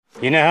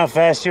You know how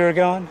fast you were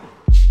going?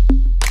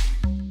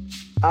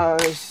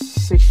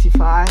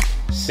 65.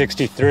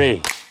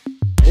 63.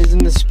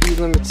 Isn't the speed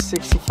limit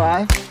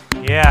 65?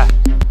 Yeah,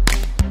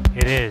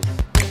 it is.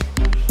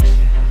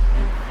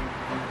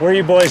 Where are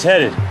you boys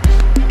headed?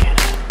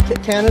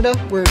 Canada.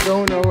 We're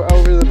going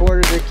over the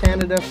border to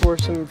Canada for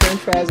some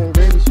french fries and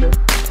gravy, sir.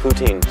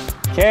 Poutine.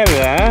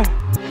 Canada,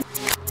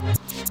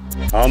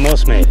 huh?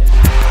 Almost made it.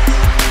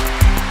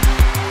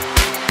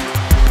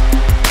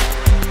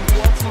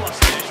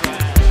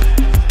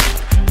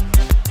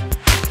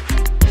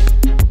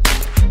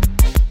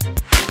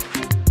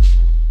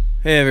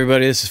 Hey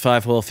everybody, this is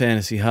Five Hole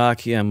Fantasy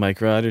Hockey. I'm Mike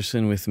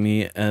Rogerson. With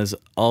me, as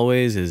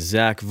always, is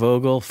Zach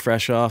Vogel,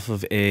 fresh off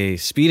of a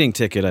speeding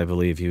ticket. I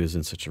believe he was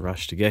in such a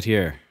rush to get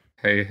here.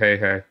 Hey.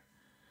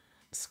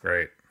 It's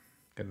great.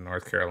 Good in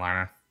North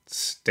Carolina.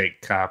 State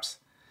cops.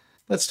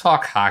 Let's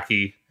talk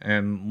hockey,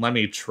 and let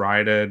me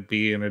try to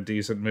be in a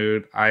decent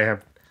mood. I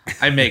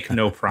make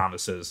no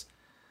promises.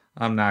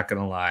 I'm not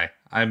going to lie.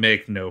 I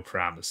make no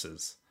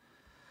promises.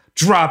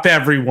 Drop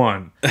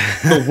everyone.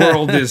 The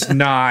world is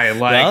nigh.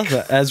 Well,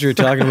 as we were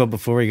talking about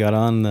before we got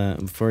on,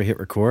 before we hit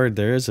record,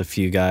 there's a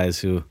few guys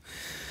who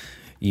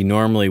you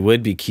normally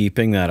would be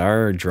keeping that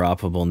are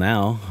droppable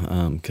now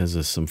because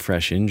of some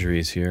fresh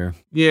injuries here.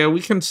 Yeah,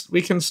 we can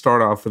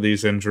start off with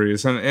these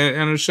injuries, and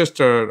it's just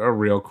a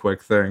real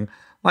quick thing.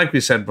 Like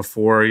we said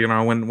before,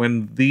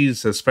 when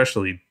these,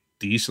 especially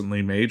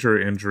decently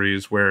major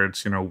injuries, where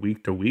it's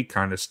week to week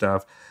kind of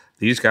stuff,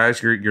 these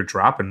guys you're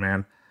dropping,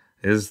 man.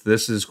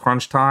 This is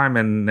crunch time,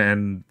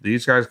 and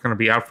these guys are going to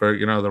be out for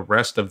the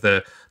rest of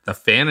the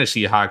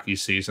fantasy hockey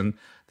season.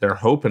 They're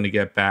hoping to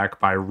get back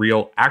by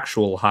real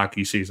actual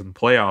hockey season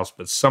playoffs,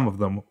 but some of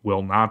them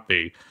will not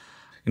be.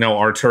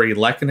 Arturi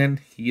Lehkonen,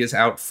 he is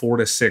out 4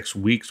 to 6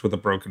 weeks with a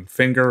broken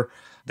finger.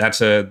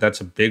 That's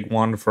a big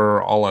one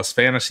for all us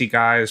fantasy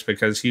guys,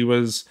 because he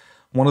was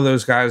one of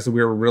those guys that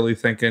we were really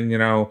thinking,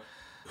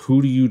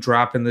 who do you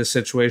drop in this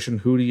situation?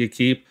 Who do you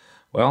keep?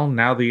 Well,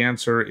 now the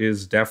answer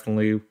is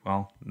definitely,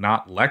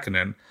 not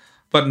Lehkonen.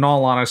 But in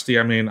all honesty,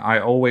 I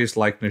always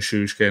like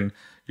Nichushkin.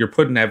 You're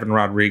putting Evan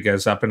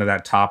Rodriguez up into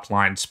that top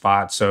line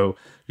spot, so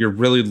you're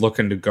really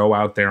looking to go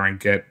out there and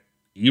get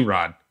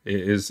Erod,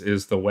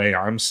 is the way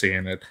I'm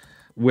seeing it.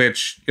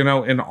 Which, in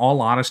all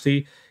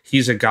honesty,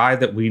 he's a guy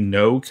that we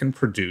know can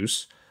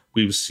produce.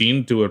 We've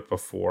seen do it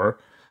before.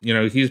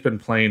 He's been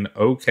playing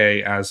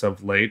okay as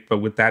of late, but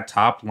with that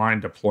top line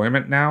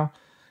deployment now,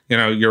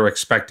 you're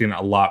expecting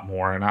a lot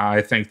more. And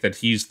I think that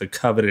he's the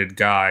coveted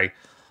guy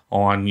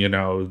on,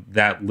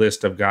 that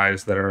list of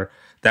guys that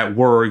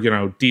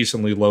were,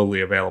 decently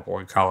lowly available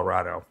in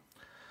Colorado.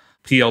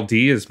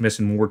 PLD is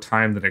missing more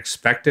time than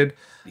expected.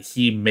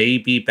 He may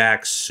be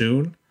back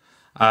soon.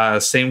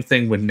 Same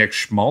thing with Nick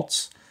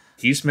Schmaltz.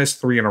 He's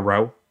missed 3 in a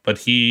row, but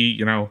he,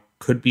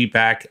 could be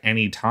back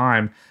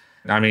anytime.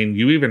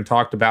 You even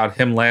talked about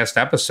him last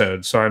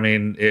episode. So,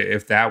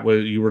 if that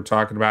was, you were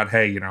talking about,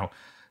 hey,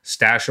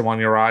 stash him on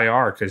your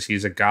IR because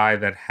he's a guy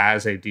that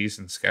has a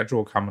decent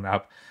schedule coming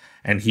up,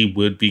 and he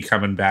would be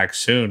coming back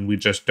soon. We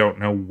just don't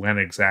know when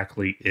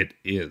exactly it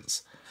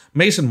is.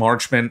 Mason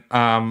Marchment,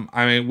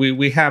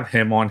 we have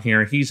him on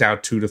here. He's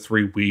out 2 to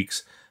 3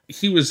 weeks.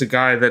 He was a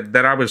guy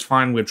that I was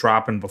fine with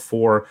dropping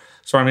before.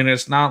 So,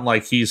 it's not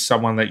like he's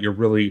someone that you're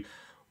really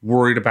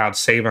worried about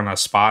saving a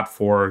spot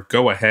for.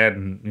 Go ahead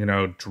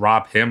and,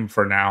 drop him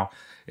for now.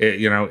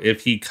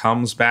 If he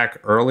comes back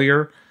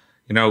earlier,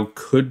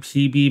 could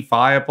he be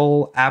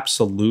viable?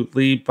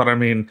 Absolutely. But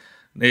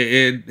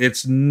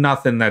it's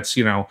nothing that's,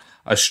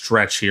 a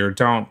stretch here.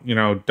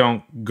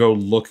 Don't go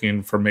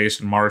looking for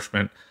Mason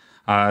Marchment.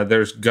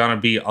 There's going to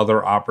be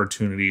other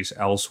opportunities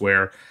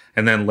elsewhere.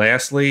 And then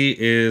lastly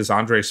is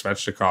Andrei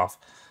Svechnikov.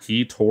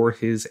 He tore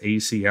his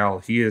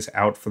ACL. He is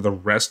out for the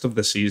rest of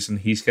the season.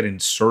 He's getting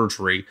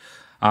surgery.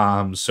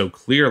 So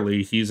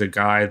clearly he's a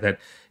guy that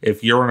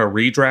if you're in a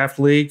redraft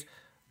league,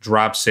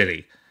 drop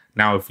City.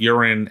 Now, if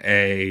you're in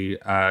a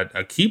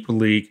keeper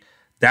league,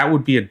 that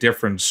would be a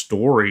different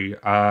story.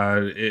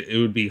 It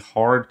would be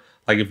hard.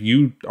 Like if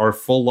you are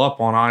full up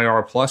on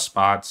IR plus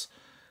spots,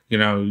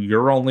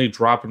 you're only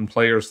dropping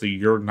players that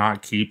you're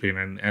not keeping.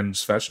 And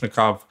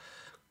Svechnikov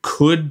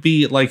could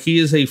be, he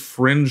is a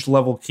fringe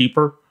level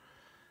keeper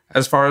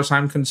as far as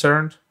I'm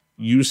concerned.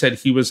 You said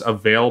he was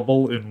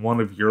available in one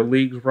of your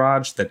leagues,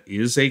 Raj, that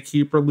is a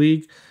keeper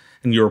league,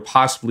 and you're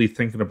possibly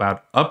thinking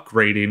about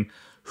upgrading.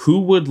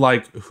 Who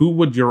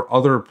would your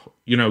other,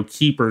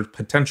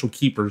 potential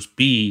keepers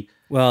be?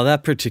 Well,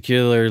 that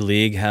particular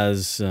league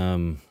has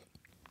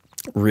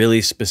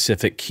really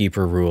specific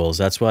keeper rules.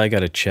 That's why I got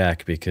to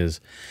check,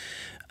 because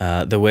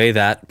the way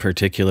that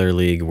particular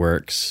league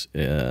works,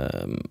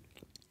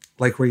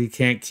 like where you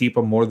can't keep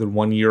them more than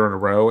 1 year in a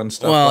row and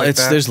stuff. Well, like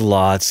that? There's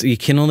lots. You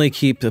can only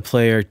keep the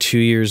player 2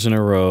 years in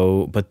a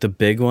row, but the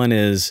big one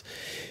is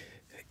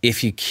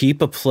if you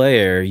keep a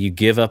player, you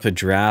give up a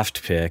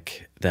draft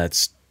pick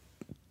that's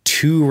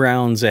 2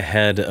 rounds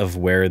ahead of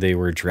where they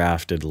were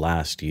drafted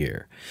last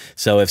year.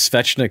 So if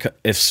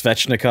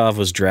Svechnikov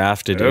was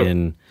drafted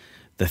in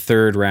the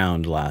third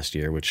round last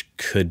year, which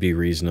could be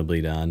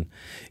reasonably done.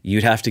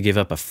 You'd have to give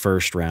up a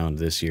first round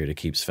this year to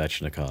keep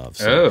Svechnikov.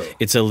 So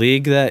it's a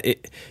league that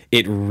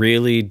it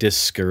really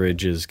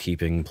discourages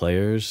keeping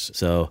players.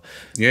 So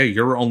yeah,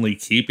 you're only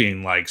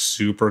keeping like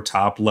super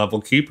top level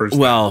keepers.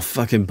 Well,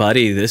 fucking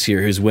Buddy this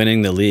year, who's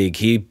winning the league,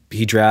 he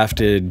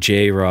drafted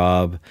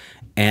J-Rob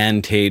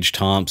and Tage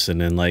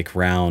Thompson in like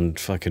round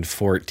fucking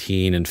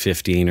 14 and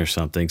 15 or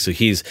something. So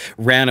he's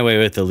ran away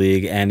with the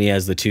league, and he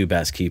has the two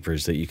best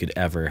keepers that you could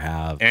ever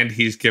have. And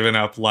he's given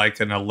up like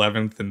an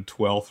 11th and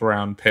 12th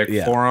round pick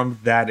for him.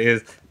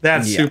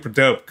 That's super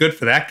dope. Good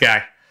for that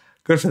guy.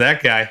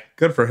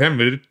 Good for him,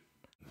 dude.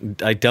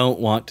 I don't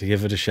want to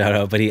give it a shout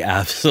out, but he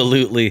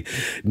absolutely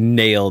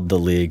nailed the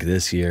league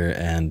this year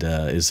and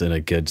is in a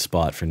good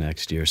spot for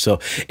next year. So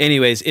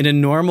anyways, in a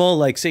normal,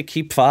 like say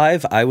keep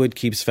 5, I would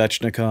keep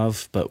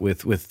Svechnikov, but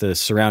with the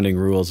surrounding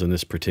rules in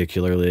this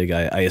particular league,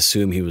 I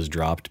assume he was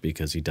dropped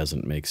because he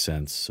doesn't make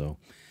sense. So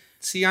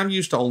see, I'm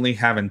used to only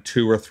having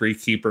 2 or 3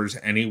 keepers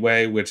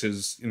anyway, which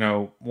is,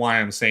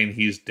 why I'm saying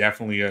he's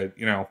definitely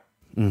a,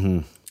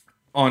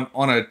 on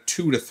a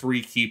 2 to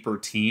 3 keeper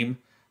team.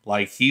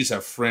 Like, he's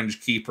a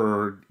fringe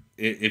keeper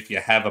if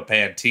you have a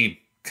bad team.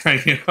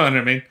 You know what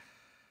I mean?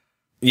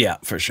 Yeah,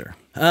 for sure.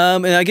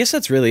 And I guess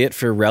that's really it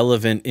for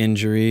relevant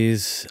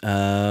injuries.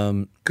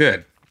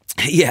 Good.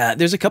 Yeah,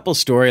 there's a couple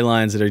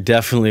storylines that are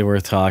definitely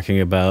worth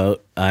talking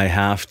about. I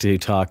have to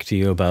talk to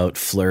you about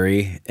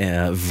Fleury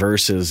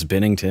versus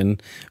Binnington,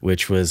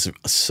 which was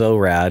so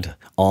rad,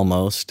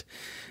 almost.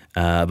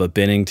 But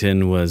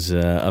Binnington was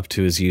up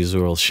to his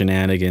usual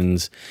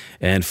shenanigans,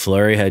 and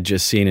Fleury had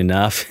just seen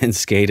enough and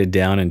skated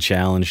down and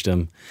challenged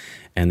him.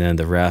 And then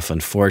the ref,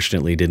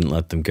 unfortunately, didn't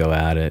let them go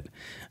at it.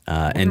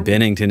 And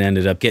Binnington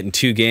ended up getting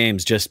 2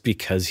 games just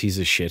because he's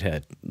a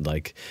shithead.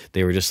 Like,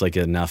 they were just like,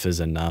 enough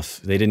is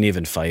enough. They didn't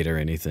even fight or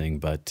anything,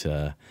 but,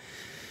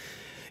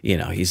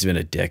 he's been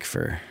a dick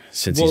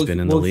since he's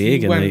been in the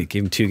league, and they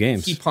gave him 2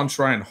 games. He punched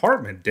Ryan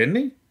Hartman, didn't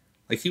he?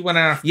 Like, he went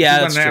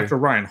after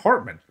Ryan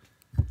Hartman.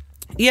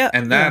 Yeah,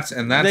 and that's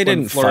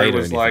when Fleury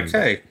was like,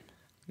 "Hey,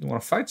 you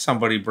want to fight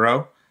somebody,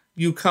 bro?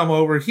 You come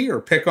over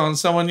here, pick on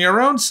someone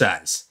your own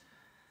size."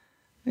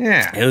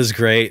 Yeah, it was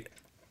great,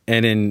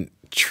 and in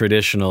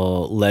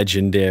traditional,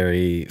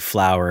 legendary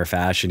Flower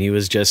fashion, he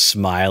was just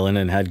smiling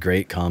and had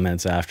great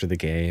comments after the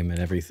game and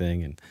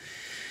everything. And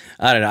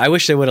I don't know. I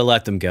wish they would have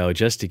let them go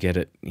just to get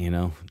it.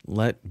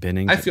 Let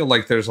Binnington. I feel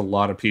like there's a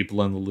lot of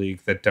people in the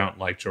league that don't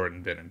like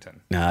Jordan Binnington.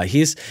 Nah,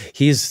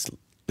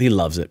 he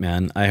loves it,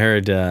 man. I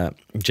heard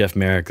Jeff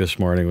Merrick this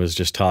morning was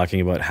just talking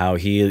about how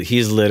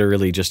he's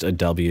literally just a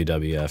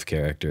WWF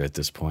character at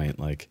this point,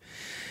 like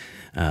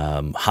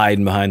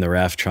hiding behind the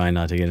ref, trying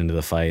not to get into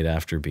the fight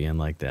after being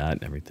like that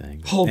and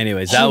everything. Hold me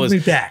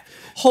back.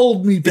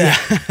 Hold me back.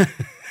 Yeah.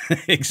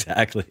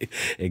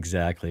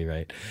 Exactly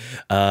right.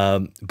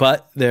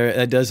 But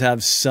it does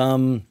have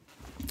some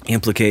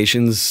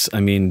implications. I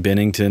mean,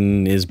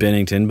 Binnington is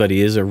Binnington, but he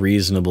is a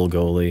reasonable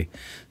goalie.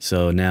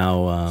 So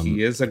now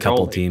he is a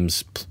couple goalie.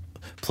 Teams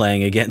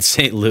playing against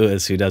St.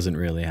 Louis who doesn't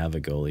really have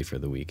a goalie for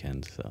the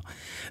weekend. So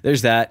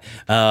there's that.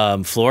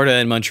 Florida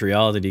and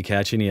Montreal, did you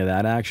catch any of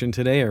that action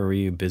today, or were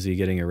you busy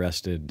getting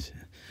arrested?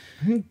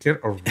 I didn't get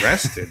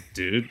arrested,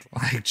 dude.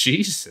 Like,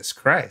 Jesus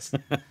Christ.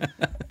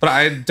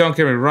 But don't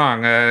get me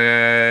wrong,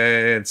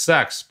 it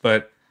sucks,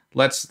 but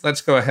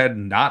let's go ahead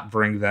and not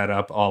bring that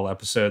up all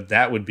episode.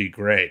 That would be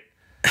great.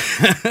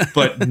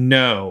 But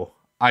no,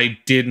 I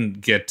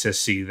didn't get to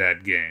see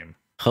that game.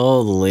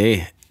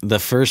 Holy. The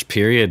first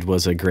period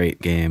was a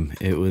great game.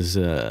 It was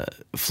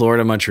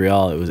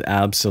Florida-Montreal. It was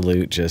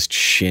absolute just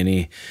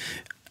shinny.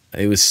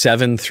 It was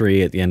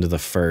 7-3 at the end of the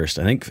first.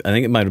 I think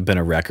it might have been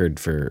a record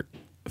for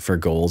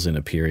goals in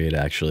a period,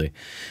 actually.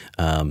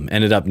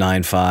 Ended up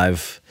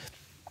 9-5.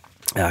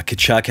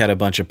 Kachuk had a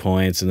bunch of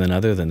points, and then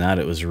other than that,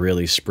 it was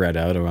really spread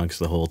out amongst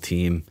the whole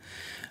team.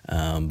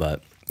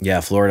 But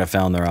yeah, Florida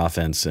found their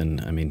offense, and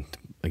I mean,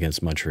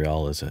 against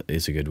Montreal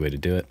is a good way to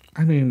do it.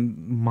 I mean,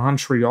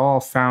 Montreal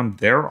found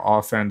their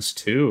offense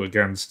too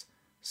against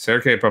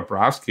Sergei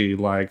Bobrovsky.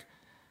 Like,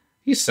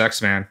 he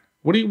sucks, man.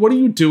 What are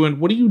you doing?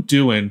 What are you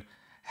doing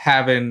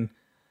having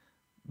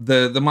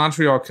the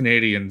Montreal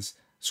Canadiens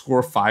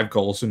score 5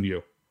 goals in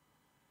you?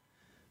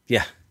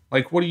 Yeah.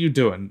 Like, what are you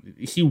doing?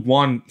 He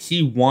won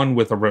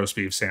with a roast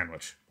beef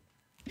sandwich.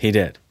 He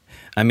did.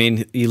 I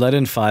mean, you let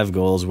in 5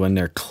 goals when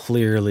they're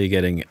clearly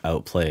getting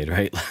outplayed,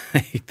 right?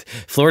 Like,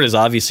 Florida's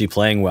obviously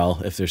playing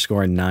well if they're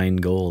scoring 9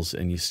 goals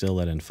and you still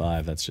let in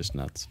 5. That's just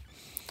nuts.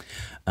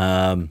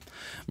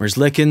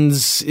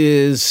 Merzlikins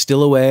is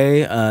still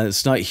away.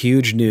 It's not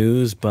huge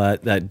news,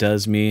 but that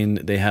does mean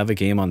they have a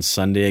game on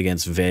Sunday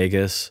against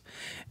Vegas,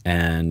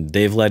 and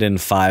they've let in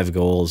 5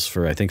 goals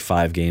for, I think,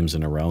 5 games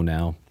in a row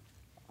now.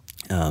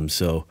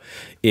 So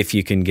if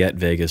you can get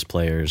Vegas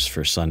players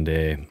for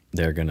Sunday,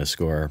 they're going to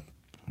score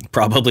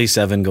probably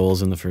 7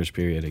 goals in the first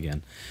period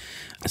again.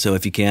 So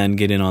if you can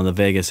get in on the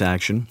Vegas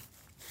action,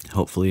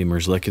 hopefully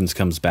Merzlikins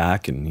comes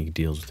back and he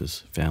deals with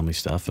his family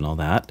stuff and all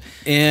that.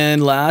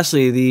 And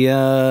lastly,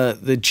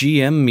 the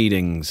GM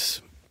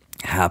meetings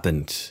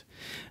happened.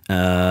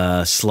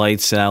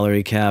 Slight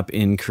salary cap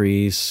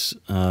increase,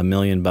 $1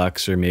 million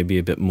or maybe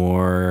a bit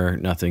more.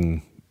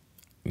 Nothing,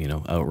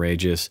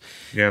 outrageous.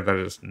 Yeah, that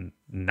is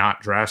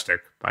not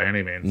drastic by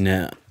any means.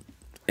 No.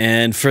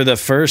 And for the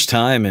first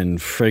time in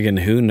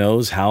friggin' who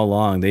knows how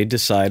long, they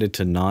decided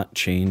to not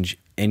change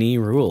any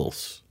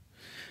rules.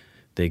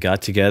 They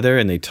got together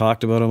and they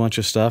talked about a bunch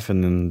of stuff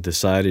and then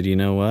decided, you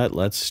know what,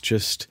 let's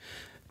just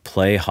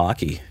play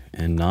hockey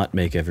and not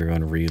make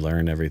everyone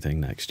relearn everything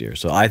next year.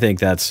 So I think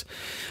that's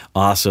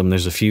awesome.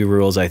 There's a few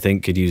rules I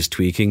think could use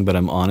tweaking, but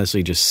I'm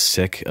honestly just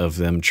sick of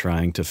them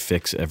trying to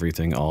fix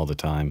everything all the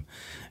time.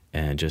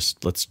 And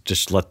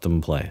let's let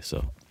them play.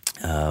 So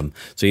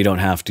you don't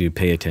have to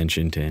pay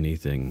attention to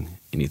anything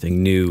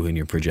new in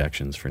your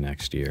projections for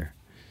next year.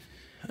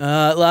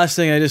 Last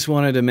thing I just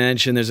wanted to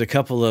mention, there's a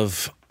couple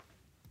of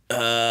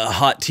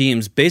hot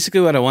teams.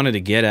 Basically what I wanted to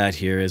get at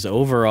here is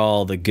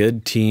overall the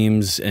good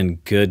teams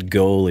and good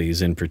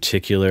goalies in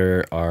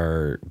particular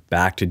are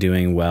back to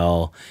doing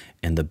well,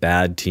 and the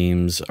bad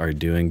teams are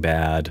doing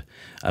bad.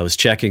 I was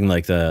checking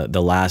like the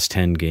last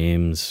 10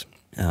 games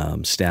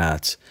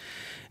stats.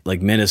 Like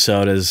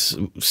Minnesota's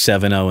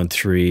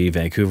 7-0-3,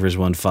 Vancouver's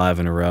won 5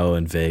 in a row,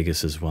 and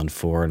Vegas has won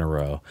 4 in a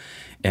row.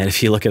 And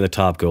if you look at the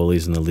top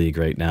goalies in the league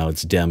right now,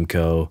 it's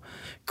Demko,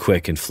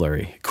 Quick, and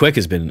Fleury. Quick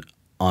has been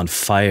on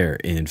fire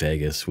in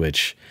Vegas,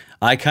 which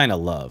I kind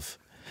of love.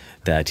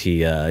 That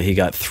he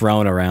got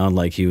thrown around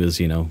like he was,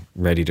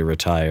 ready to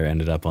retire,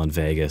 ended up on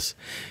Vegas,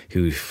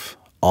 who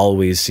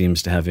always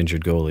seems to have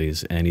injured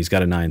goalies, and he's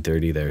got a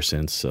 .930 there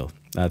since, so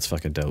that's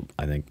fucking dope,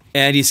 I think.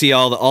 And you see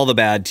all the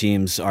bad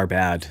teams are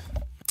bad.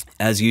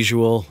 As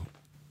usual,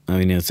 I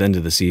mean, it's end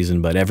of the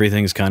season, but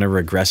everything's kind of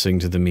regressing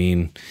to the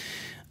mean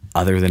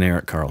other than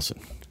Erik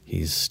Karlsson.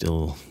 He's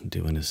still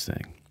doing his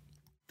thing.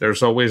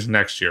 There's always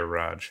next year,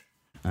 Raj.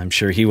 I'm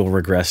sure he will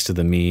regress to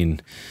the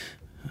mean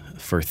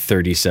for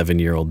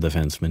 37-year-old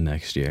defenseman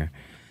next year.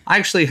 I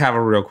actually have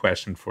a real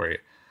question for you,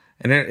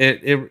 and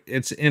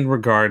it's in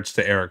regards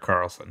to Erik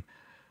Karlsson.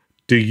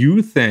 Do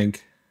you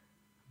think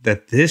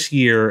that this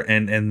year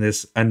and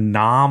this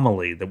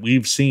anomaly that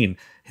we've seen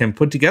him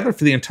put together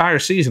for the entire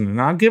season, and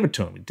I'll give it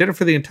to him, he did it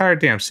for the entire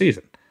damn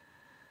season,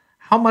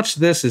 how much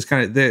this is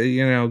going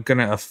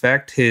to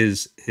affect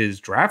his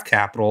draft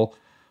capital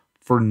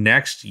for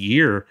next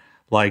year?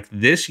 Like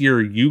this year,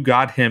 you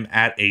got him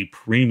at a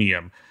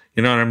premium.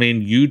 You know what I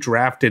mean? You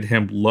drafted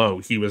him low.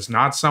 He was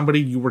not somebody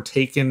you were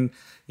taking,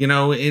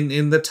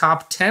 in the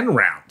top 10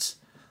 rounds.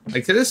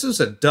 Like this is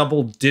a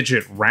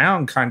double-digit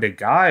round kind of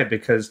guy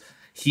because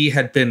he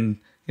had been,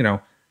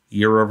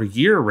 year over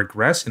year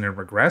regressing and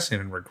regressing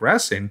and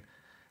regressing. And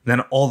then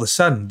all of a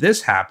sudden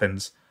this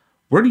happens.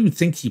 Where do you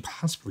think he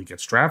possibly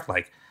gets drafted?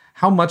 Like,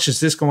 how much is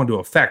this going to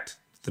affect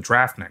the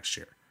draft next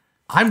year?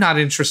 I'm not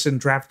interested in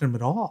drafting him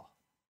at all.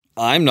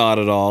 I'm not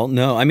at all.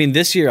 No, I mean,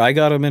 this year I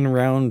got him in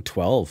round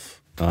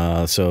 12.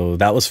 So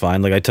that was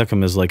fine. Like I took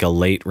him as like a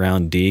late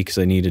round D because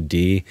I needed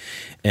D.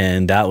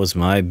 And that was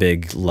my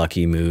big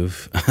lucky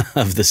move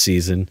of the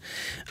season.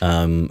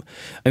 I mean,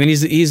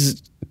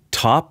 he's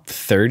top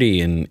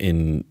 30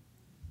 in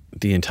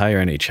the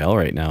entire NHL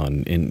right now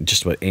in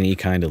just about any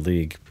kind of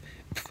league.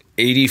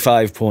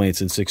 85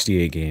 points in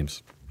 68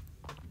 games.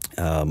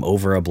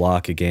 Over a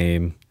block a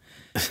game.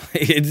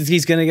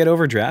 He's going to get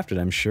overdrafted.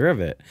 I'm sure of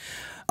it.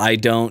 I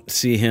don't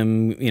see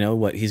him,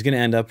 he's going to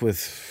end up with,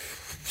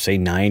 say,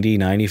 90,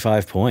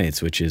 95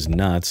 points, which is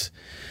nuts.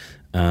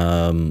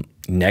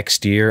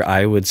 Next year,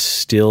 I would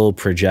still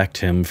project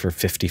him for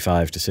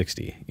 55 to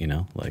 60,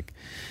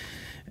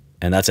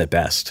 and that's at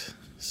best.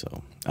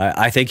 So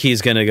I think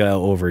he's going to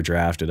go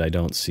overdrafted. I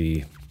don't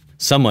see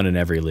someone in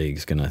every league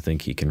is going to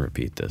think he can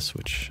repeat this,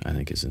 which I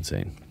think is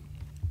insane.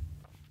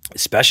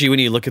 Especially when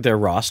you look at their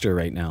roster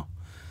right now.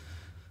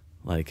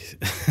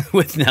 Like,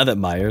 with now that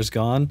Meyer's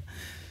gone,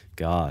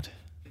 God.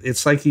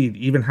 It's like he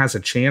even has a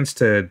chance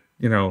to,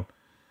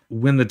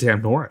 win the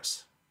damn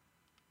Norris.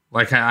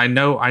 Like, I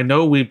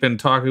know we've been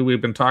talking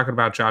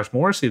about Josh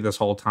Morrissey this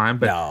whole time,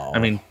 but no. I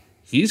mean,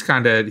 he's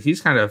kind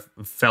of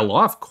fell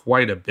off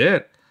quite a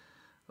bit.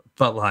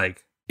 But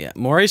like, yeah,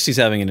 Morrissey's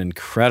having an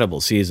incredible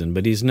season,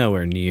 but he's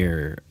nowhere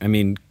near. I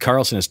mean,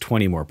 Karlsson has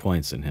 20 more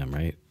points than him,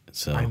 right?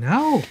 So I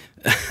know.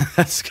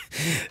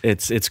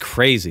 it's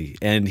crazy.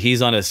 And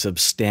he's on a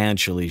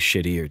substantially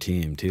shittier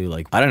team too.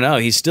 Like, I don't know,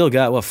 he's still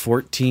got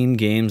 14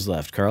 games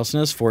left. Karlsson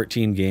has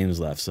 14 games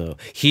left. So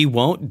he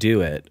won't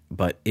do it,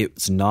 but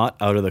it's not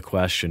out of the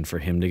question for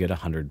him to get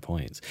 100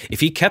 points. If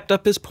he kept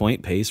up his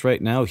point pace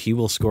right now, he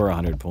will score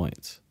 100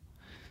 points.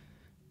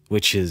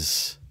 Which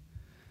is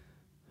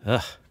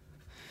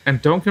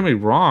And don't get me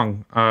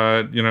wrong,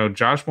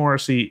 Josh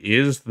Morrissey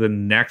is the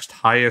next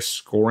highest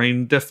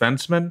scoring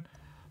defenseman.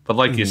 But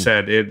like you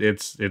said,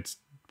 it's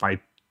by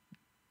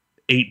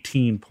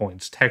 18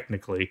 points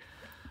technically.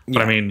 But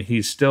yeah. I mean,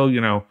 he's still,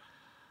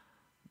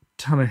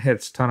 ton of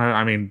hits,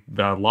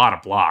 a lot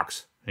of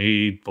blocks.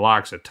 He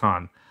blocks a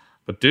ton.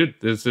 But dude,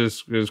 this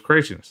is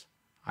craziness.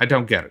 I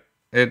don't get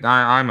it.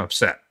 I'm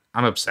upset.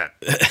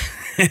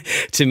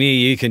 To me,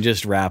 you can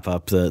just wrap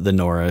up the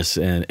Norris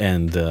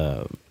and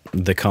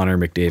the Connor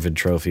McDavid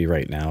trophy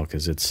right now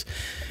because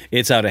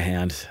it's out of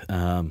hand.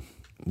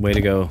 Way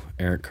to go,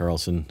 Erik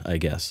Karlsson, I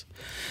guess.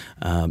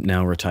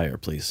 Now retire,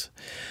 please.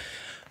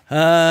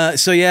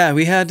 So yeah,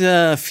 we had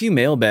a few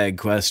mailbag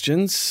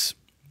questions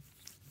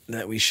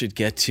that we should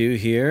get to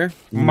here.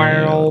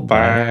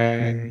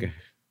 Mailbag.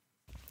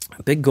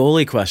 Big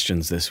goalie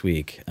questions this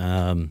week.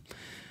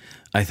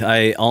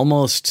 I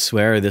almost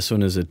swear this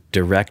one is a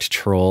direct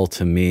troll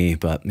to me,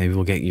 but maybe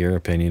we'll get your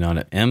opinion on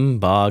it.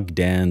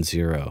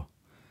 Mbogdan0.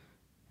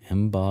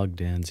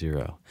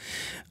 Mbogdan0.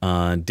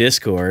 On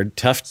Discord,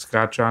 tough.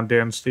 Scott, John,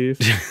 Dan, Steve.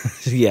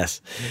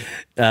 Yes.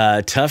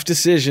 Tough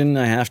decision.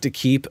 I have to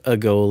keep a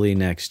goalie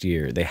next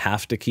year. They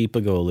have to keep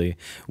a goalie.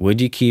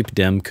 Would you keep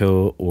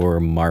Demko or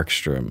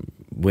Markstrom?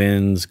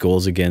 Wins,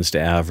 goals against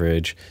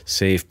average,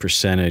 save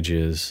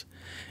percentages,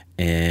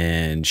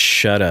 and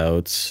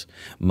shutouts,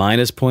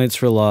 minus points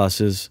for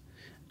losses.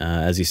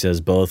 As he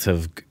says, both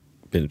have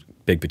been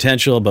big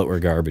potential, but we're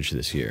garbage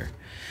this year.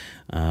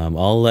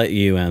 I'll let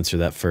you answer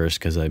that first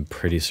because I'm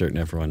pretty certain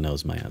everyone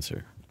knows my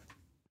answer.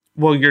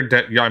 Well,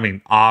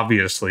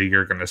 obviously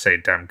you're going to say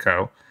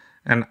Demko,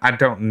 and I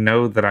don't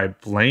know that I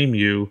blame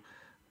you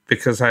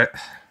because I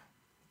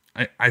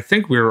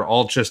think we were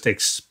all just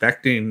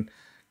expecting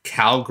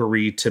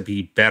Calgary to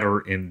be better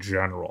in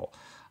general.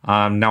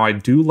 Now, I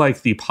do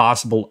like the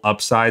possible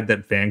upside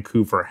that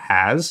Vancouver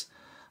has.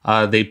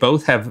 They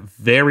both have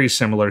very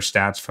similar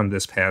stats from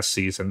this past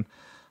season.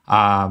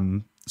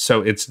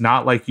 So it's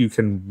not like you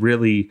can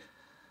really,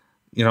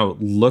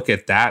 look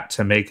at that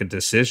to make a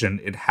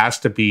decision. It has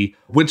to be,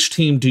 which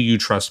team do you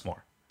trust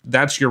more?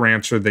 That's your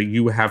answer that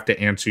you have to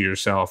answer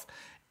yourself.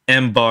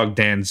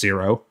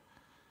 Mbogdan0.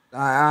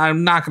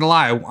 I'm not going to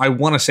lie. I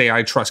want to say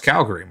I trust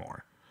Calgary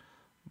more.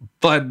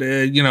 But,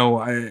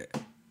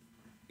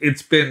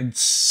 it's been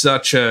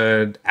such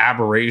an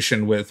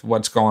aberration with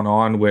what's going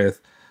on with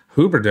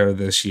Huberdeau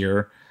this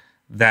year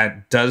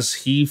that does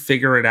he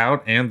figure it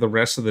out and the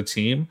rest of the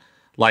team?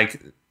 Like,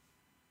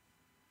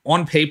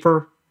 on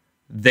paper,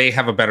 they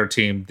have a better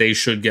team. They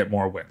should get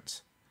more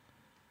wins.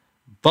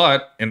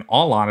 But in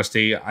all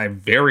honesty, I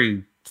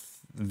very,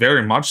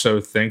 very much so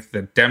think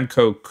that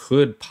Demko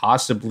could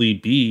possibly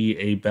be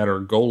a better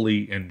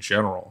goalie in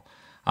general.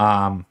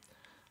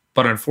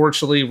 But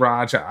unfortunately,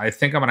 Raj, I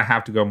think I'm going to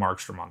have to go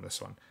Markstrom on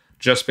this one.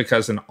 Just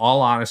because, in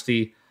all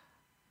honesty,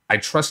 I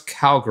trust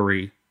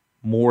Calgary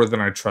more than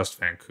I trust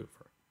Vancouver.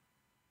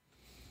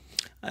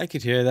 I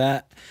could hear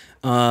that.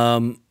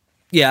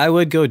 Yeah, I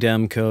would go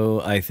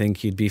Demko. I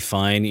think you'd be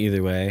fine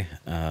either way.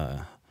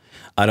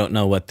 I don't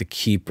know what the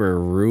keeper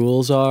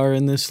rules are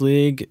in this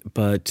league,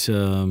 but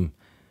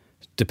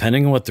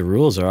depending on what the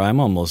rules are, I'm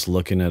almost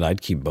looking at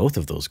I'd keep both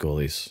of those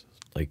goalies.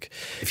 Like,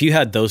 if you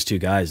had those two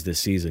guys this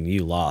season,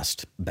 you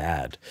lost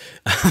bad.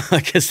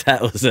 Because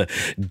that was a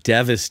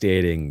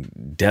devastating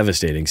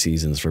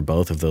seasons for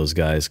both of those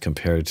guys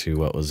compared to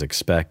what was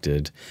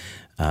expected.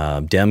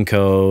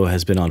 Demko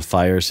has been on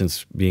fire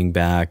since being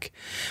back.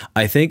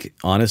 I think,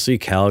 honestly,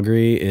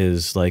 Calgary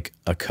is like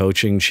a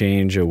coaching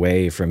change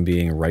away from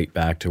being right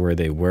back to where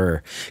they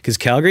were. Because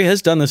Calgary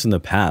has done this in the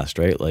past,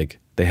 right? Like,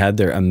 they had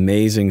their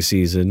amazing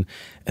season,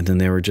 and then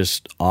they were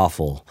just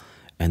awful.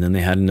 And then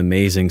they had an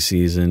amazing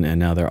season, and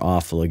now they're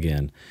awful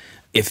again.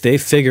 If they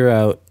figure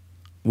out,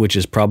 which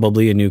is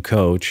probably a new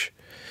coach,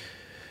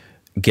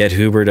 get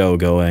Huberdeau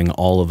going,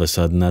 all of a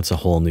sudden, that's a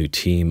whole new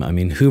team. I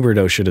mean,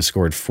 Huberdeau should have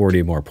scored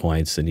 40 more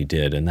points than he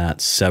did, and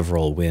that's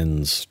several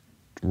wins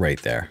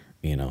right there,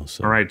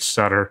 So. All right,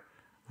 Sutter.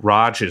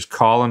 Raj is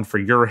calling for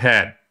your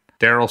head.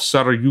 Daryl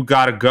Sutter, you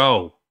got to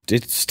go.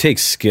 It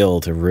takes skill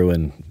to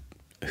ruin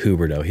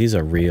Huberdeau. He's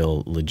a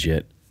real,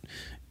 legit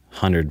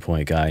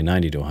 100-point guy.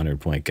 90 to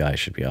 100-point guy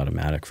should be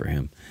automatic for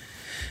him.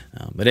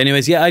 But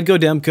anyways, yeah, I'd go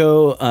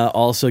Demko.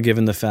 Also,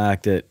 given the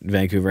fact that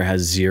Vancouver has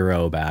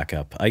zero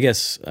backup. I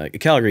guess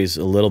Calgary's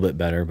a little bit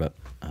better, but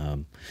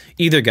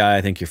either guy,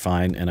 I think you're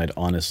fine. And I'd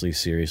honestly,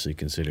 seriously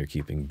consider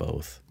keeping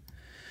both.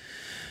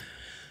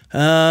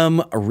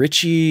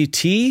 Richie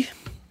T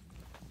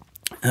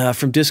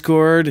from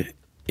Discord.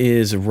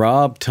 Is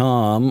Rob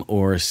Tom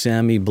or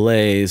Sammy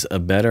Blaze a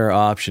better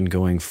option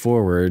going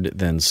forward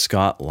than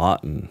Scott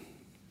Lawton?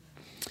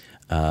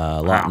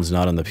 Lawton's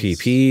not on the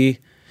PP,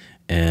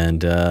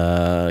 and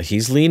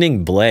he's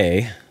leaning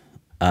Blay.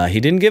 He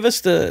didn't give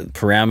us the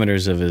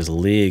parameters of his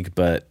league,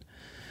 but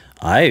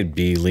I'd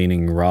be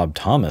leaning Rob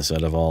Thomas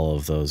out of all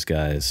of those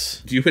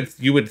guys.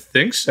 You would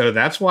think so.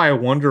 That's why I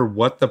wonder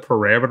what the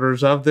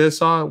parameters of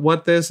this are.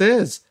 What this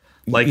is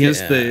like? Yeah.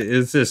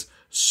 Is this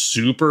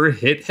super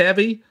hit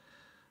heavy?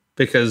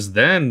 Because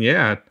then,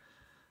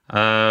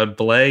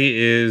 Blay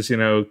is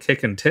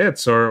kicking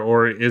tits,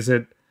 or is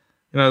it?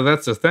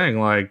 That's the thing.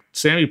 Like,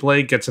 Sammy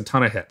Blake gets a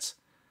ton of hits.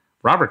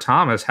 Robert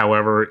Thomas,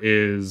 however,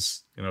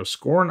 is,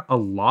 scoring a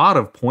lot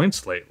of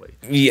points lately.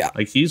 Yeah.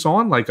 Like, he's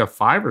on like a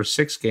 5 or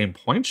 6 game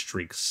point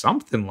streak,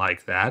 something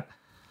like that.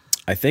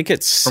 I think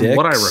it's 6. From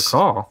what I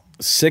recall.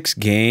 6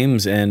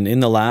 games, and in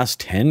the last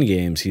 10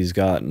 games, he's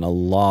gotten a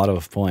lot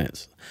of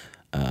points.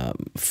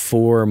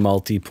 4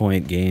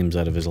 multi-point games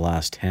out of his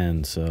last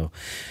 10. So,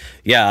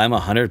 yeah, I'm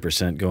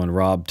 100% going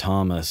Rob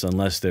Thomas,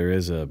 unless there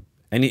is a...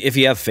 And if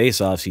you have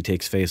face-offs, he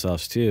takes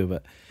face-offs too.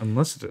 But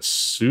unless it is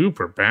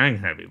super bang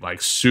heavy,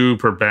 like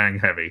super bang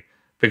heavy.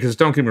 Because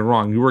don't get me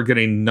wrong, you were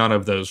getting none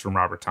of those from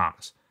Robert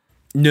Thomas.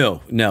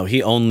 No,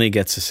 he only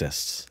gets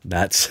assists.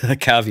 That's a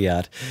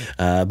caveat.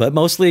 But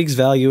most leagues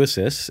value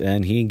assists,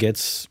 and he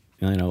gets,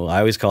 I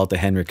always call it the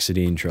Henrik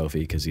Sedin trophy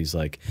because he's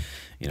like,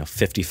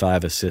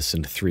 55 assists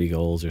and 3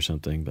 goals or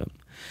something. But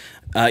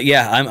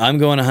I'm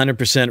going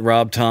 100%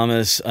 Rob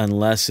Thomas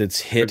unless it's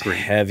hit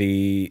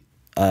heavy.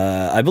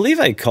 I believe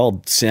I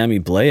called Sammy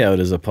Blais out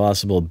as a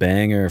possible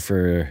banger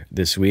for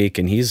this week,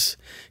 and his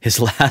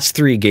last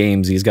 3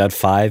 games, he's got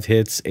 5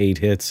 hits, 8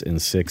 hits,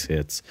 and 6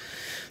 hits.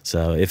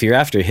 So if you're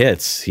after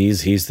hits,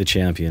 he's the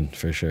champion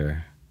for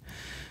sure.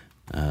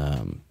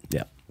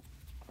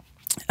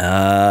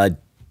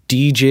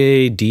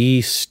 DJ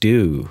D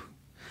Stew.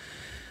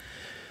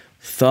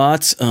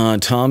 Thoughts on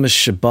Thomas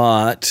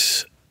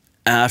Chabot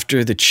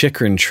after the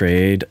Chychrun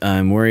trade?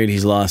 I'm worried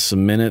he's lost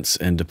some minutes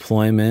and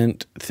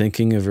deployment.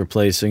 Thinking of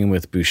replacing him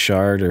with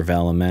Bouchard or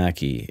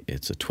Valimaki.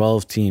 It's a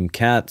 12-team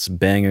Cats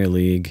banger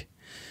league,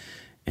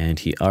 and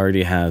he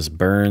already has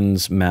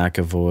Burns,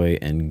 McAvoy,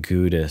 and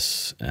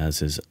Gudis as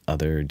his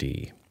other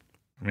D.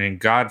 I mean,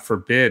 God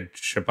forbid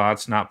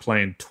Chabot's not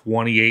playing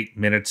 28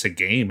 minutes a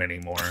game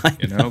anymore.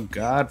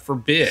 God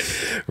forbid.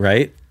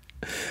 Right?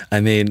 I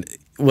mean,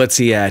 what's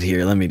he at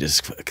here? Let me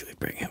just quickly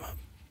bring him up.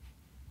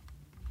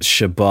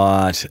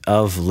 Chabot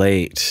of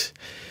late,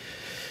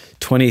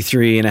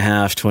 23.5,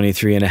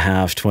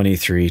 23.5,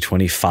 23,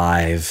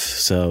 25.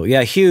 So,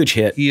 yeah, huge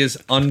hit. He is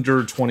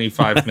under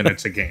 25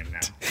 minutes a game now.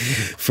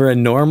 For a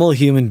normal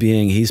human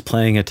being, he's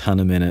playing a ton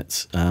of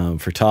minutes.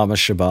 For Thomas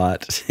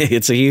Chabot,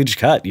 it's a huge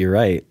cut. You're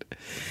right.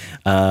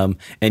 And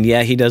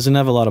yeah, he doesn't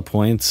have a lot of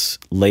points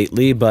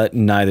lately, but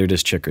neither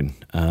does Chychrun.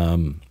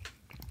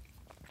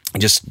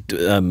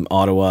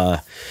 Ottawa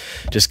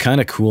just kind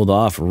of cooled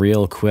off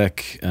real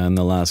quick in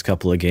the last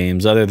couple of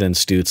games, other than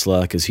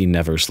Stützle, because he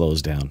never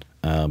slows down.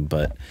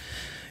 But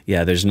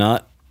yeah,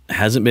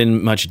 hasn't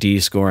been much D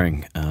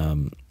scoring.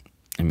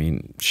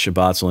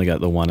 Chabot's only got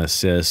the 1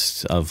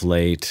 assist of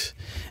late,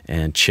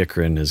 and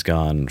Chychrun has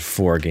gone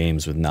 4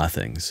 games with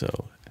nothing.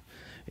 So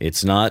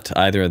it's not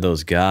either of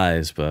those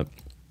guys, but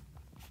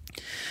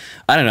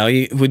I don't know.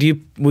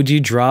 Would you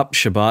drop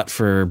Chabot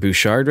for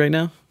Bouchard right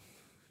now?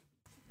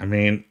 I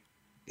mean,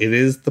 it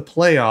is the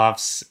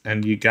playoffs,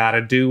 and you got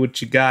to do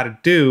what you got to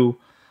do.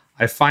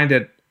 I find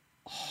it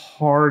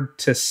hard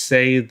to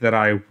say that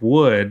I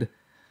would,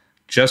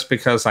 just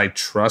because I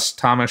trust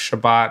Thomas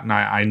Chabot and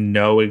I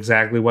know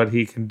exactly what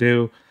he can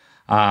do.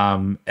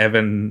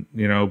 Evan,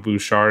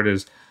 Bouchard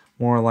is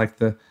more like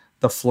the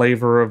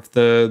flavor of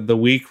the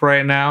week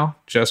right now,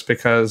 just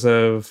because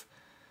of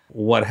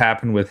what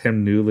happened with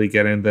him newly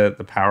getting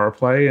the power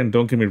play. And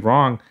don't get me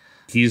wrong,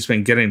 he's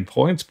been getting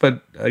points,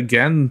 but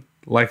again,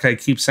 like I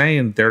keep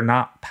saying, they're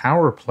not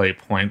power play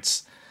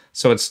points.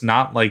 So it's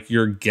not like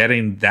you're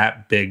getting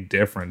that big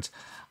difference.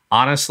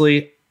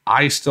 Honestly,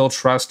 I still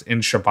trust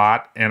in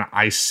Chabot, and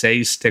I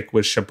say stick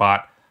with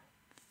Chabot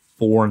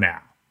for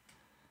now.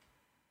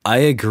 I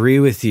agree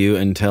with you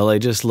until I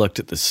just looked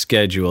at the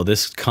schedule.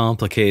 This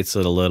complicates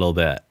it a little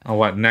bit. Oh,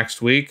 what,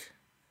 next week?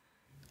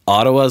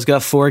 Ottawa's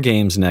got 4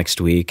 games next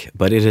week,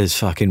 but it is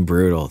fucking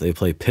brutal. They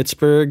play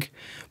Pittsburgh,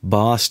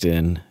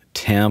 Boston,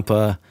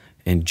 Tampa,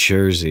 and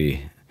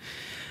Jersey,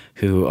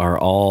 who are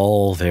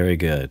all very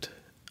good.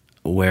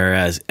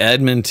 Whereas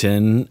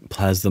Edmonton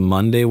has the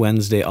Monday,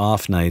 Wednesday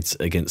off nights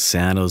against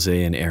San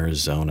Jose and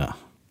Arizona.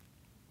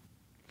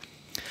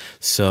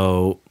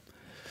 So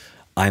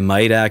I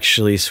might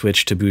actually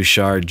switch to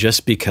Bouchard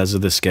just because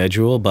of the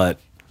schedule, but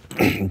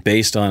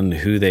based on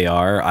who they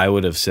are, I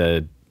would have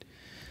said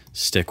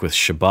stick with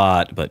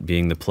Chabot, but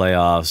being the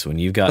playoffs, when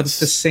you've got... But at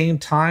the same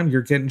time,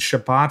 you're getting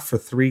Chabot for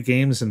 3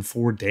 games in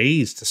 4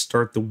 days to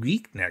start the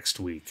week next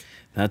week.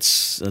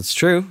 That's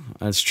true.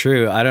 That's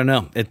true. I don't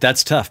know.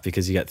 That's tough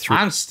because you got 3.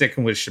 I'm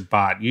sticking with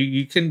Chabot.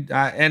 You can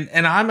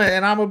and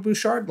I'm a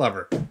Bouchard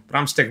lover, but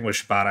I'm sticking with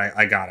Chabot.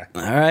 I got it.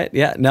 All right.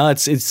 Yeah. No.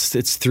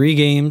 It's 3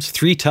 games,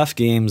 3 tough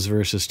games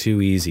versus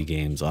 2 easy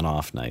games on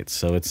off nights.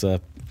 So it's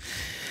a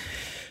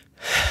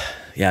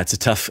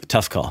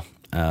tough call.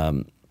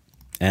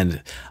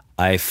 And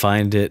I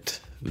find it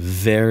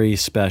very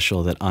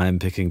special that I'm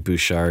picking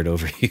Bouchard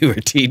over you or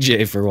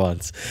TJ for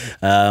once.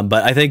 But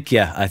I think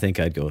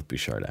I'd go with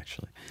Bouchard,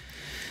 actually.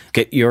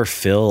 Get your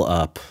fill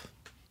up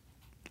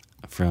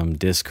from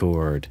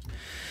Discord.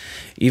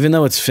 Even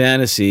though it's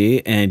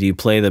fantasy and you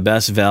play the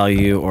best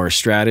value or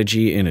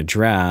strategy in a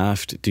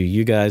draft, do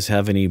you guys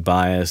have any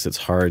bias that's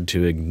hard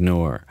to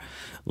ignore?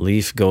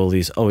 Leaf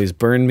goalies always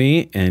burn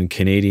me, and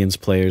Canadians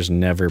players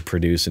never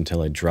produce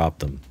until I drop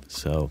them.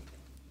 So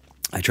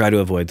I try to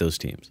avoid those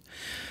teams.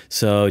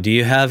 So do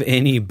you have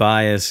any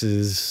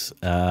biases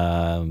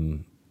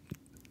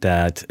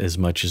that, as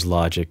much as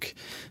logic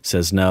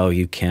says no,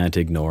 you can't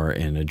ignore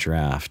in a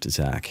draft,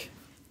 Zach?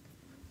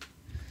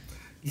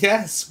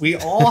 Yes, we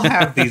all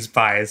have these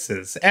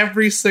biases.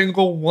 Every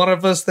single one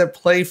of us that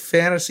play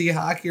fantasy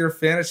hockey or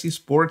fantasy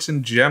sports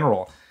in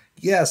general.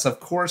 Yes, of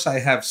course I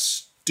have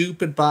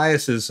stupid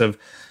biases of,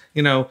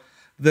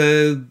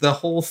 the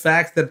whole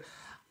fact that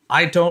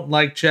I don't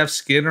like Jeff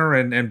Skinner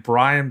and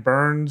Brian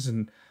Burns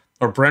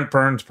or Brent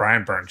Burns,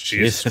 Brian Burns.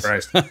 Jesus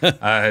Christ.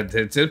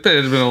 It's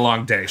been a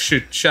long day.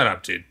 Shut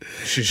up, dude.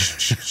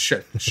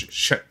 Shut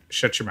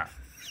your mouth.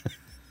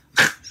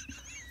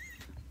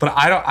 But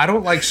I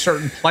don't like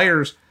certain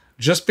players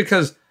just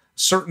because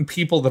certain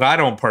people that I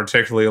don't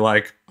particularly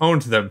like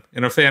owned them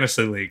in a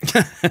fantasy league.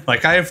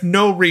 Like, I have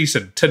no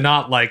reason to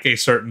not like a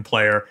certain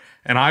player,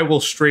 and I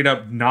will straight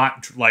up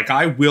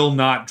I will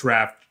not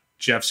draft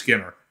Jeff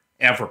Skinner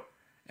ever.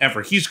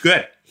 He's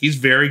good. He's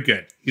very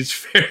good. He's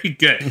very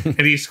good.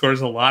 And he scores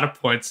a lot of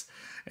points.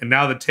 And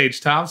now that Tage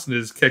Thompson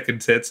is kicking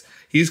tits,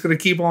 he's going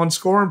to keep on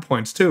scoring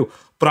points too.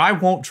 But I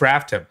won't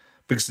draft him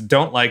because I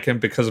don't like him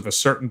because of a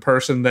certain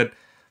person that,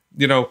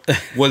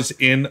 was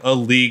in a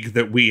league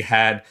that we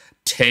had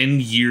 10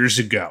 years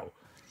ago.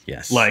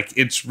 Yes. Like,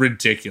 it's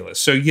ridiculous.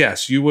 So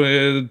yes, you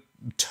would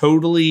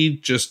totally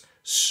just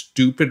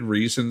stupid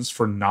reasons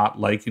for not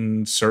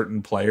liking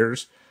certain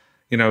players.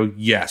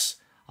 Yes,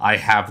 I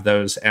have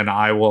those, and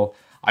I will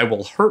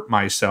hurt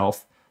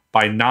myself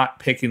by not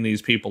picking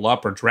these people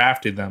up or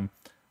drafting them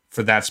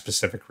for that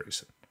specific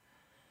reason.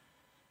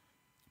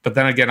 But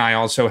then again, I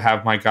also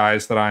have my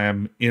guys that I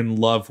am in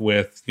love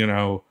with,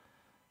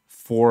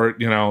 for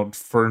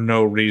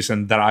no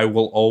reason, that I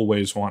will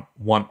always want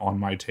on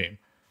my team.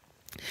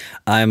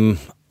 I'm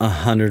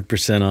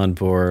 100% on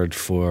board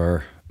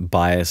for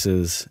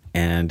biases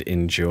and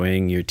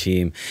enjoying your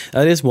team.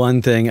 That is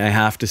one thing I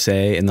have to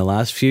say in the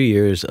last few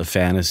years of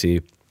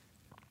fantasy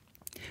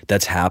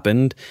that's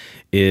happened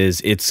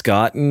is it's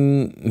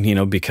gotten,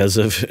 because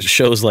of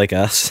shows like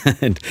us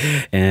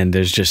and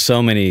there's just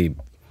so many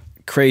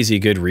crazy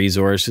good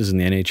resources,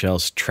 and the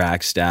NHL's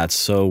track stats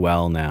so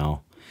well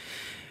now.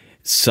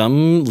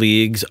 Some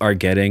leagues are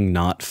getting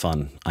not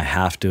fun, I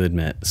have to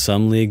admit.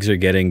 Some leagues are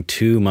getting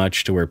too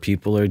much to where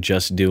people are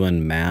just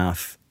doing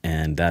math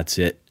and that's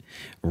it.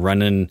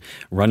 Running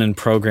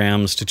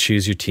programs to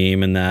choose your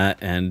team and that.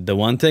 And the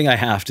one thing I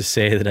have to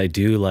say that I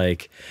do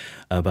like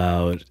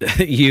about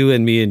you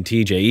and me and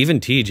TJ, even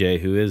TJ,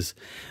 who is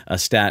a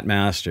stat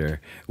master,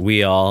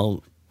 we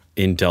all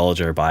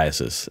indulge our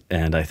biases.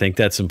 And I think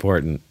that's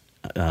important.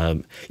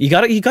 You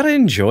gotta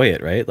enjoy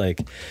it, right?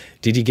 Like,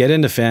 did you get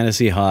into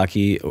fantasy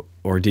hockey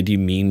or did you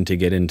mean to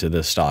get into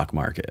the stock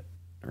market,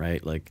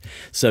 right? Like,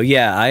 so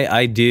yeah,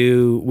 I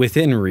do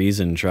within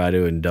reason try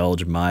to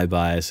indulge my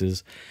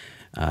biases.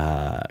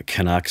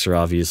 Canucks are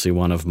obviously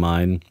one of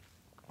mine.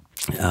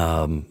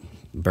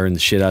 Burned the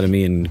shit out of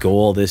me in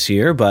goal this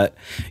year, but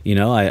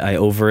I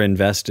over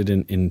invested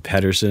in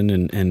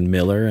Pettersson and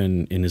Miller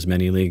and in as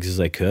many leagues as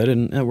I could,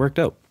 and it worked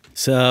out.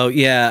 So,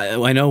 yeah,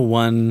 I know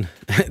one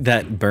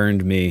that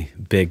burned me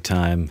big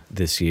time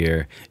this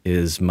year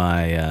is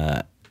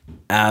my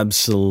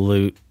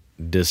absolute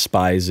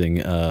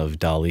despising of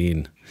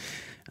Dahlin.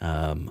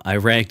 I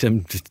ranked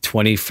him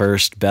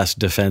 21st best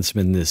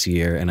defenseman this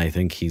year, and I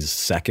think he's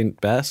second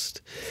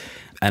best.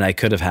 And I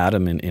could have had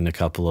him in a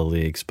couple of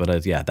leagues,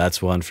 but yeah,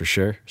 that's one for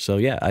sure. So,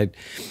 yeah,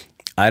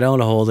 I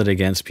don't hold it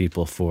against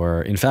people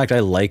for... In fact, I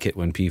like it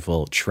when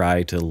people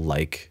try to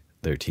like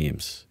their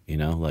teams,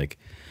 like...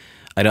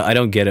 I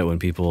don't get it when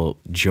people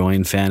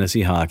join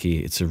fantasy hockey.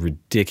 It's a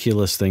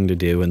ridiculous thing to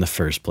do in the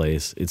first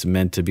place. It's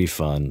meant to be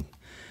fun.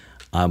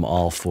 I'm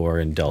all for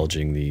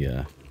indulging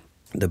the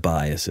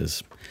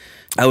biases.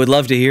 I would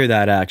love to hear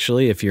that,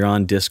 actually. If you're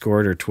on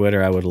Discord or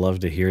Twitter, I would love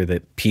to hear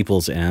that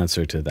people's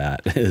answer to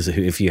that is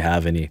if you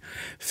have any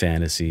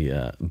fantasy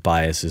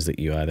biases that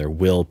you either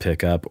will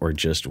pick up or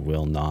just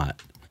will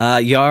not.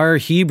 Yar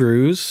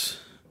Hebrews...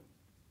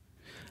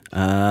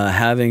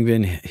 having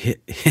been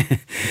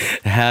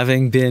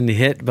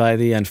hit by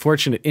the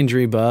unfortunate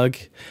injury bug,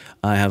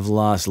 I have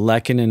lost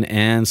Lehkonen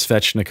and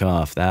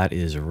Svechnikov. That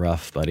is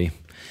rough, buddy.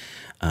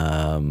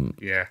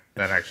 Yeah,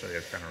 that actually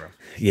is kind of rough.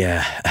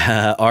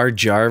 Yeah. Are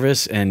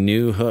Jarvis and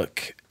New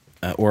Hook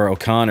or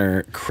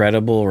O'Connor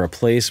credible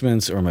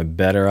replacements, or am I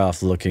better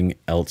off looking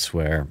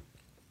elsewhere?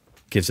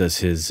 Gives us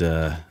his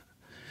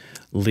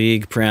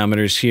league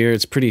parameters here.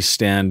 It's pretty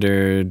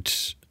standard,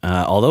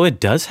 although it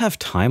does have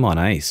time on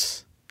ice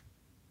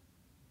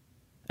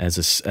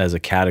as a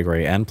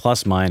category and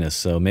plus minus,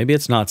 so maybe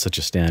it's not such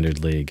a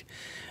standard league.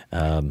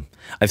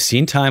 I've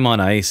seen time on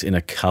ice in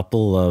a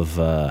couple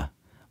of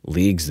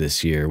leagues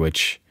this year,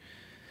 which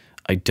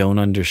I don't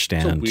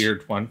understand. It's a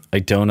weird one. I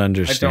don't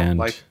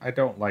understand. I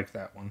don't like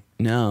that one.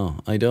 No,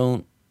 I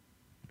don't.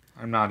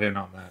 I'm not in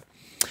on that.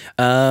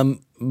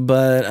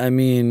 But I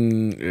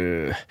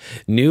mean,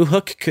 New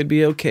Hook could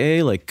be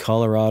okay. Like,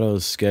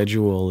 Colorado's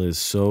schedule is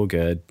so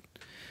good.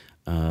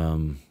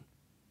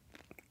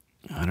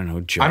 I don't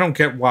know. I don't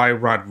get why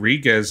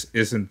Rodriguez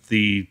isn't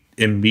the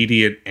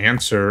immediate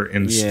answer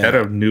instead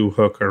of New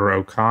Hook or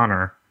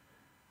O'Connor.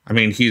 I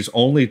mean, he's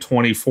only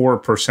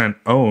 24%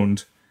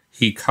 owned.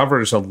 He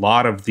covers a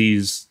lot of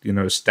these,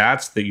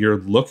 stats that you're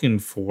looking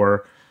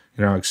for,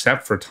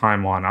 except for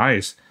time on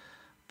ice.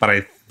 But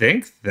I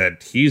think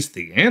that he's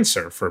the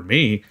answer for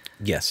me.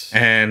 Yes.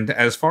 And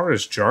as far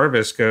as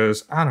Jarvis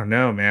goes, I don't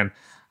know, man.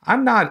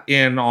 I'm not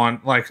in on,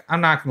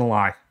 I'm not going to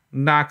lie.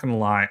 Not going to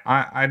lie.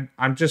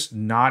 I'm just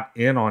not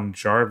in on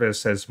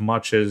Jarvis as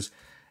much as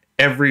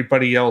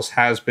everybody else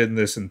has been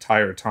this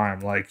entire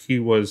time. Like, he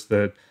was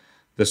the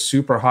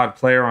super hot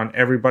player on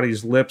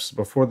everybody's lips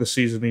before the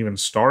season even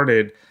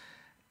started.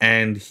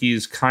 And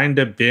he's kind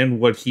of been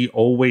what he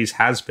always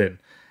has been.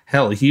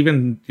 Hell, he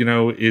even,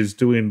 is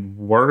doing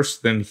worse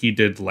than he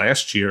did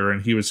last year,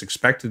 and he was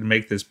expected to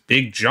make this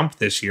big jump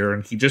this year,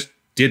 and he just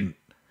didn't.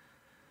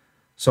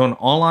 So in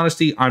all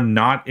honesty, I'm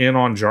not in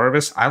on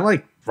Jarvis. I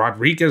like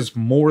Rodriguez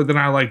more than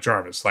I like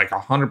Jarvis,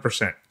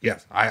 100%.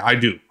 Yes, I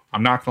do.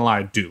 I'm not going to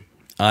lie, I do.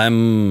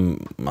 I'm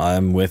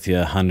with you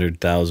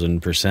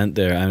 100,000%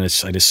 there.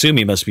 I'd assume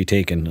he must be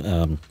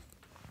taken.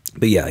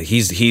 But yeah,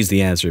 he's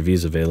the answer if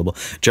he's available.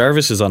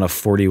 Jarvis is on a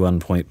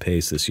 41-point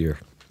pace this year.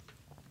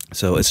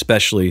 So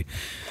especially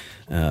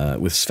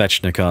with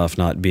Svechnikov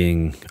not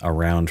being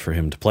around for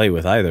him to play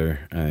with either,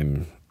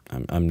 I'm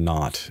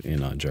not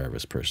in on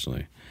Jarvis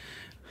personally.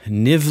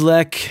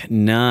 Nivlek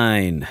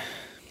 9.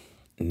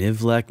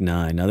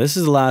 Now this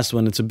is the last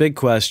one. It's a big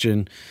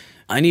question.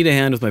 I need a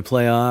hand with my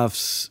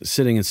playoffs,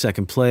 sitting in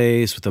second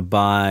place with a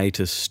bye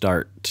to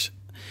start.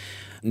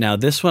 Now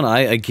this one,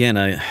 I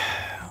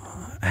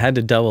had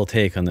to double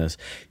take on this.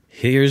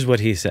 Here's what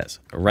he says.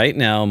 Right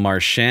now,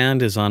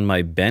 Marchand is on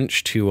my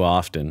bench too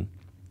often.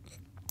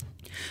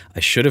 I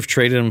should have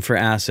traded him for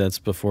assets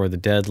before the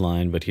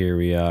deadline, but here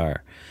we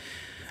are.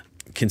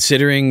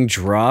 Considering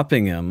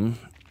dropping him,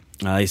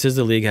 he says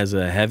the league has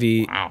a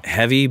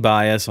heavy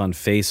bias on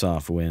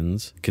face-off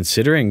wins.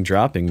 Considering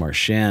dropping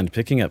Marchand,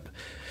 picking up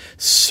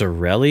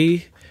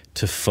Cirelli,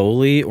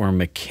 Toffoli, or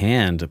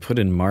McCann to put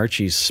in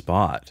Marchie's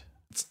spot.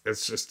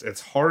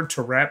 It's hard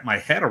to wrap my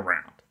head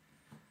around.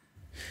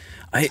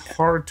 It's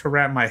hard to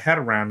wrap my head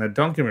around. Now,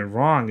 don't get me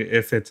wrong.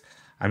 Is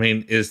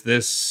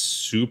this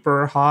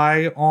super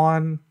high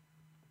on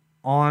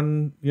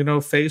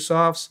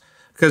face-offs?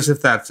 Because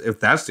if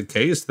that's the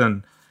case,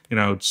 then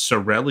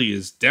Cirelli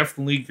is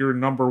definitely your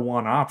number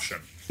one option.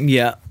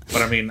 Yeah,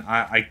 but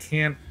I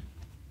can't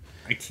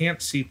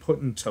see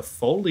putting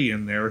Toffoli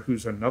in there,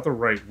 who's another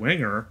right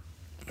winger.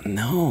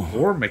 No,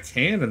 or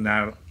McCann in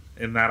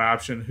that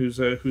option, who's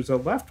a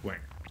left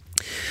winger.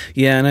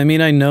 Yeah, and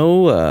I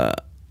know.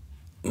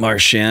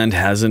 Marchand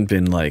hasn't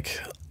been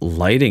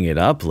lighting it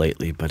up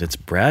lately, but it's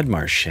Brad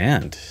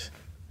Marchand.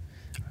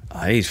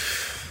 It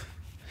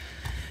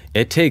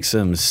takes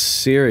some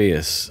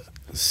serious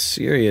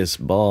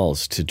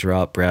balls to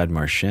drop Brad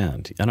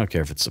Marchand. I don't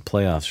care if it's the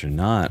playoffs or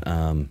not.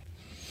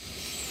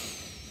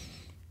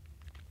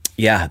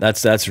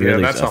 That's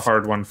really that's tough. A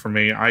hard one for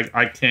me.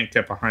 I can't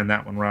get behind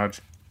that one,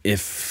 Raj.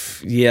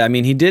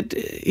 He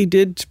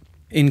did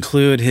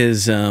include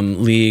his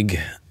league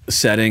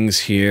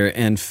settings here,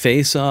 and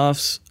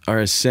face-offs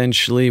are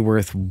essentially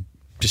worth,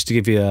 just to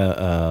give you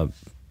a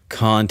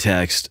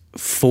context,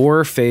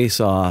 4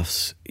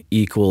 face-offs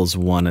equals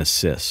 1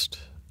 assist.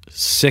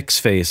 6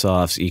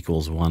 face-offs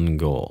equals 1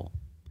 goal.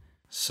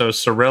 So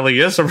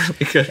Cirelli is a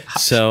really good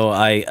option. So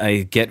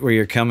I get where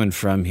you're coming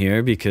from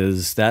here,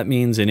 because that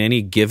means in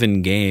any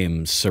given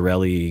game,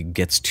 Cirelli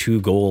gets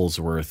 2 goals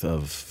worth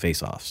of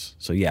face-offs.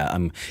 So yeah,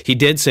 he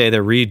did say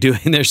they're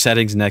redoing their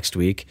settings next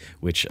week,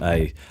 which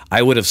I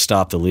would have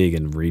stopped the league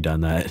and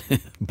redone that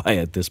by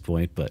at this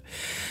point. But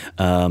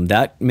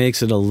that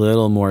makes it a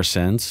little more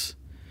sense.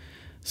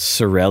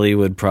 Cirelli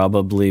would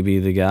probably be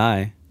the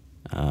guy.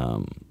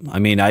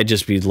 I'd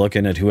just be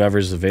looking at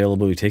whoever's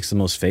available who takes the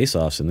most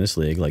face-offs in this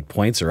league.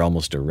 Points are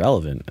almost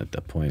irrelevant at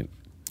that point.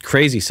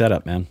 Crazy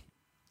setup, man.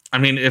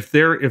 If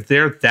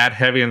they're that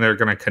heavy and they're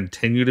going to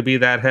continue to be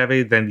that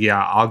heavy, then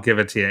yeah, I'll give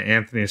it to you.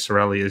 Anthony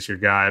Cirelli is your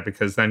guy,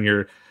 because then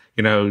you're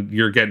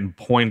getting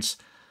points.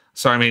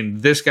 So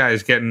this guy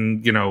is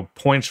getting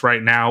points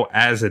right now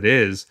as it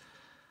is.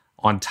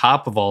 On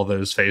top of all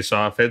those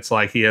face-off, it's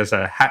like he has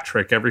a hat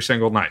trick every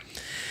single night.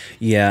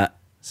 Yeah.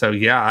 So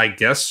yeah, I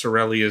guess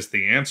Cirelli is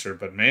the answer,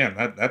 but man,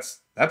 that's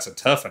a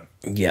tough one.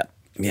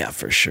 Yeah,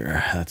 for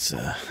sure.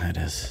 It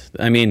is.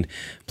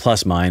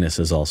 Plus minus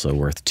is also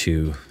worth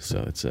 2,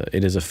 so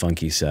it is a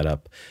funky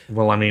setup.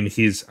 Well,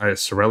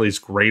 Cirelli's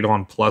great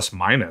on plus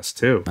minus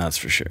too. That's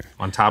for sure.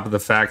 On top of the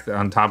fact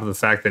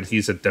that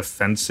he's a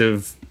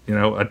defensive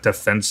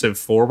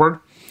forward.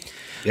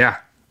 Yeah.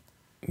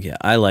 Yeah,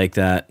 I like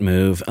that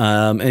move.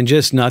 And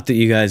just not that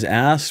you guys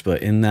asked,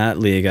 but in that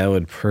league, I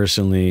would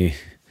personally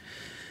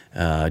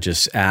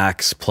just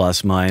axe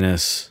plus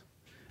minus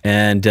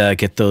and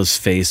get those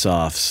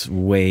face-offs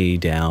way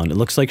down. It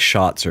looks like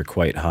shots are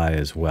quite high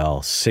as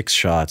well. 6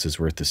 shots is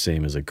worth the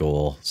same as a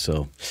goal.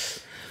 So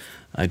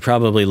I'd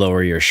probably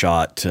lower your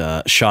shots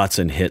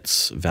and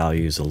hits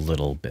values a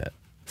little bit.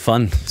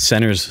 Fun.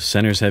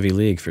 Centers heavy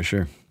league for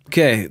sure.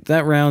 Okay,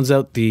 that rounds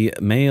out the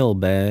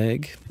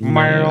mailbag.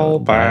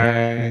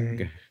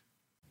 Mailbag.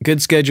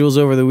 Good schedules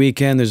over the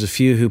weekend. There's a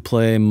few who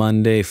play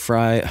Monday,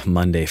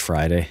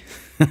 Friday.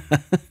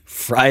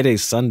 Friday,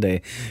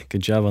 Sunday.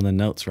 Good job on the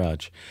notes,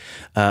 Raj.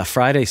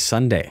 Friday,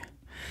 Sunday.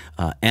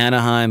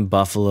 Anaheim,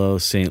 Buffalo,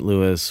 St.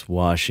 Louis,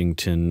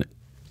 Washington,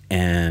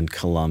 and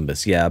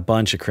Columbus. Yeah, a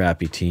bunch of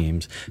crappy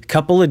teams. A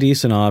couple of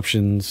decent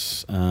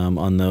options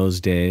on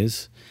those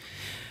days.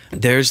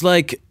 There's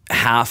like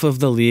half of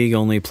the league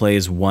only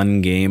plays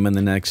one game in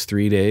the next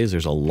 3 days.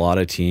 There's a lot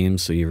of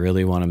teams, so you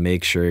really want to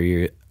make sure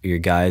your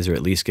guys are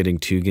at least getting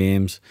 2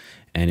 games.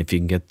 And if you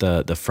can get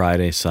the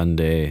Friday,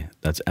 Sunday,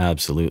 that's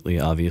absolutely,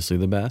 obviously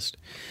the best.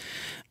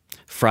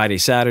 Friday,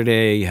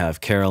 Saturday, you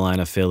have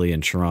Carolina, Philly,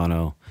 and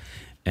Toronto.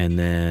 And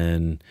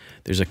then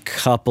there's a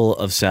couple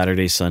of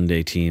Saturday,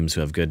 Sunday teams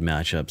who have good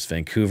matchups.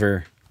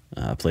 Vancouver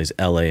plays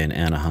LA and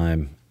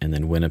Anaheim, and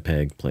then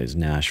Winnipeg plays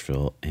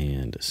Nashville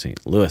and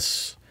St.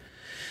 Louis.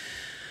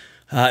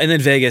 And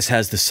then Vegas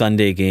has the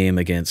Sunday game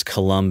against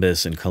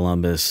Columbus, and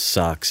Columbus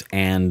sucks,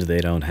 and they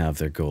don't have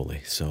their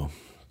goalie. So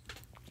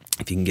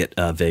if you can get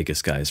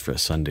Vegas guys for a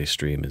Sunday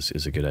stream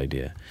is a good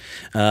idea.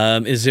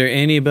 Is there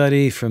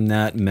anybody from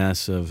that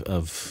mess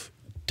of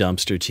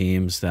dumpster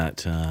teams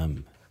that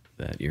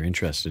you're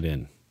interested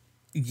in?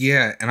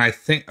 Yeah, and I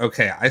think I'm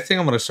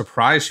going to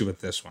surprise you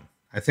with this one.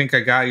 I think I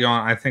got you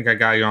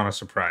on a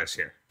surprise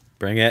here.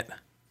 Bring it.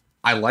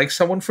 I like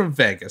someone from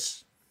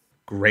Vegas.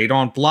 Great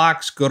on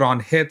blocks, good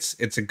on hits.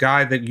 It's a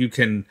guy that you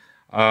can,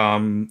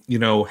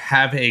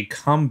 have a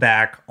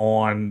comeback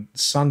on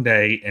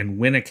Sunday and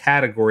win a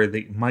category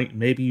that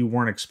maybe you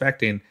weren't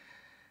expecting.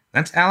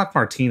 That's Alec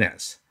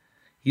Martinez.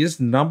 He is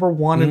number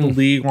 1 in the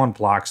league on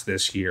blocks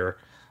this year.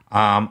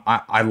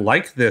 I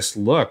like this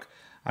look.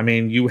 I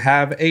mean, you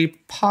have a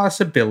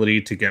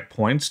possibility to get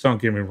points.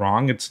 Don't get me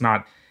wrong. It's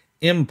not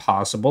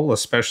impossible,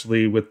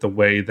 especially with the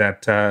way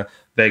that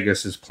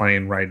Vegas is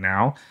playing right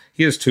now.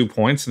 He has 2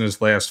 points in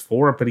his last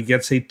 4, but he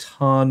gets a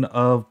ton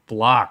of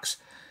blocks.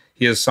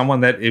 He is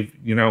someone that if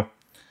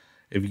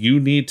you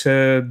need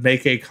to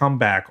make a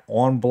comeback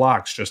on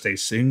blocks, just a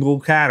single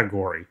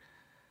category,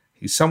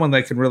 he's someone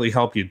that can really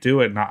help you do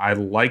it. And I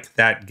like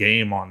that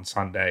game on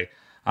Sunday.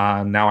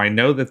 Now, I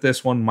know that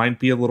this one might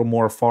be a little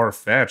more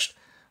far-fetched,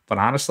 but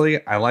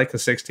honestly, I like a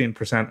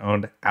 16%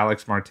 owned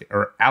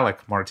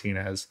Alec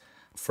Martinez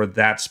for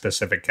that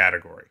specific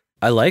category.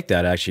 I like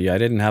that, actually. I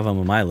didn't have him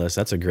on my list.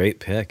 That's a great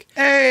pick.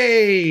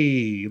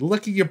 Hey,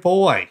 look at your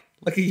boy.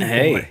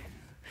 Boy.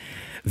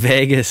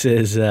 Vegas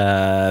has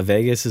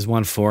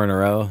won 4 in a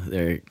row.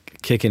 They're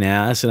kicking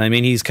ass. And I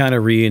mean, he's kind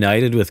of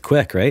reunited with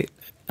Quick, right?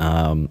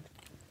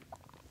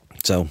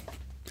 So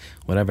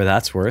whatever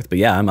that's worth. But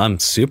yeah, I'm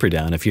super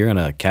down if you're in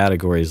a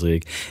categories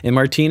league. And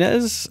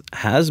Martinez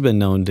has been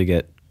known to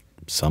get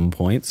some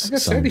points. Like I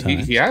said,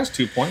 he has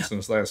 2 points in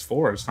his last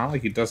 4. It's not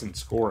like he doesn't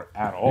score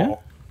at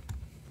all.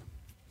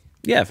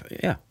 Yeah.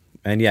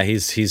 And yeah, he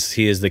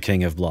is the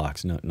king of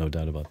blocks. No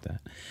doubt about that.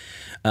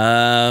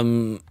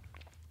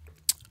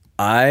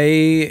 I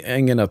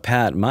am going to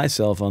pat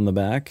myself on the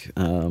back.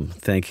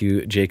 Thank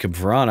you, Jacob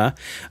Verana.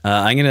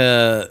 I'm going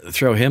to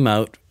throw him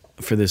out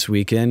for this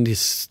weekend.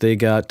 They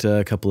got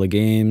a couple of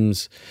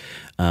games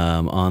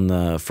on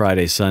the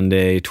Friday,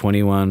 Sunday,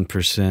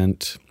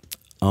 21%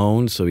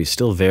 owned, so he's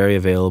still very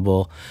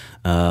available.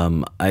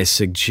 I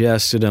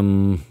suggested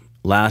him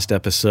last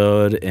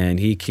episode, and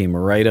he came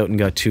right out and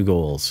got 2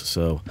 goals.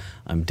 So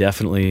I'm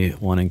definitely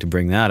wanting to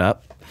bring that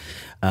up.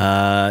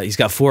 He's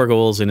got 4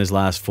 goals in his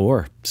last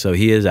 4. So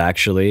he is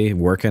actually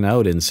working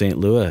out in St.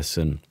 Louis.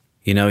 And,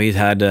 he's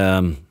had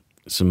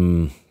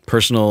some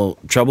personal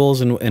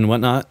troubles and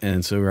whatnot.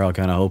 And so we're all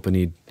kind of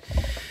hoping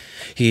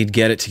he'd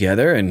get it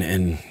together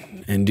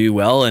and do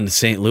well. And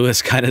St.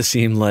 Louis kind of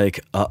seemed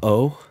like,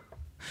 uh-oh.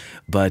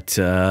 But,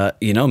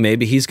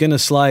 maybe he's going to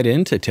slide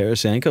into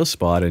Tarasenko's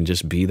spot and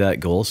just be that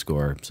goal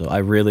scorer. So I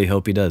really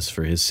hope he does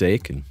for his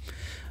sake. And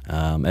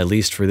at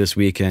least for this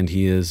weekend,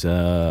 he is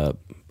a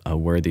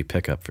worthy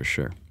pickup for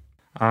sure.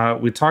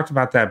 We talked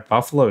about that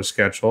Buffalo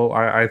schedule.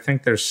 I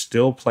think there's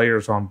still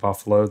players on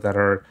Buffalo that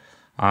are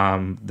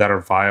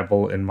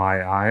viable in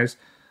my eyes.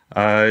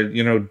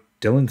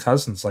 Dylan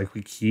Cousins, like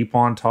we keep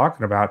on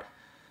talking about.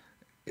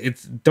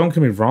 Don't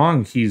get me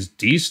wrong, he's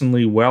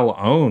decently well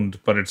owned,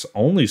 but it's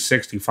only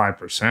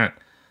 65%.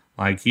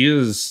 Like he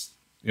is,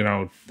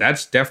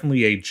 that's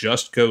definitely a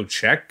just go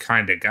check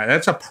kind of guy.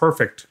 That's a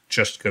perfect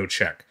just go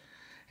check.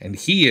 And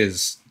he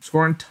is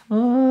scoring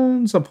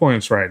tons of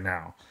points right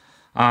now.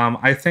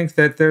 I think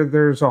that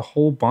there's a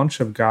whole bunch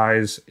of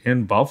guys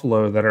in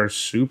Buffalo that are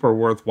super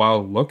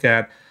worthwhile to look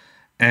at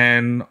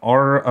and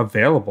are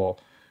available.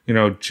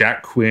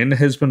 Jack Quinn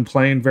has been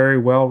playing very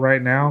well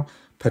right now.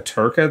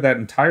 Paterka, that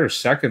entire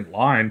second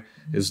line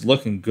is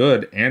looking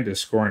good and is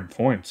scoring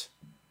points.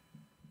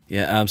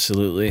 Yeah,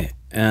 absolutely.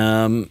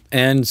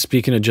 And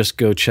speaking of just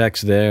go checks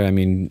there, I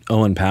mean,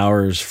 Owen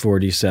Powers,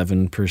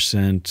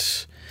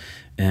 47%,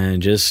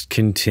 and just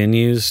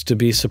continues to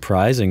be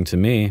surprising to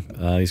me.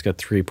 He's got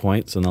 3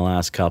 points in the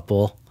last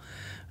couple.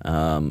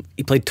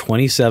 He played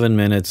 27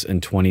 minutes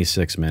and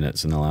 26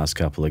 minutes in the last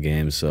couple of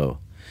games, so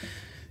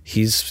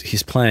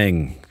he's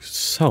playing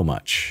so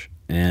much.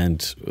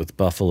 And with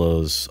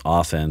Buffalo's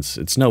offense,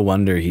 it's no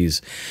wonder he's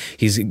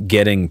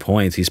getting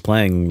points. He's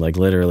playing like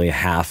literally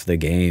half the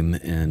game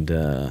and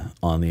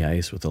on the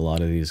ice with a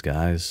lot of these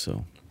guys.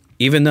 So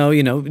even though,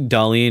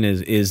 Dahlin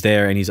is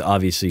there and he's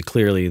obviously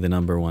clearly the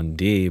number one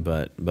D,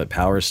 but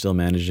Power's still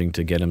managing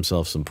to get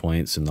himself some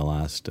points in the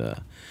last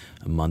a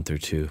month or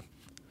two.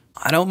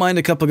 I don't mind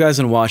a couple guys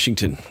in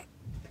Washington.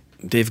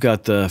 They've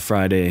got the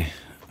Friday,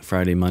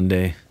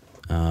 Monday.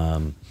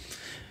 Dylan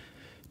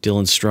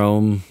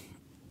Strome,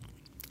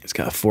 he's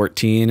got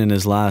 14 in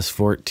his last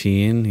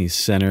 14. He's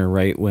center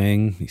right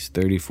wing. He's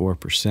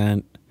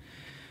 34%.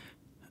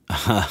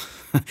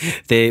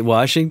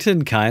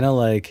 Washington kind of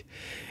like,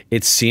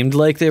 it seemed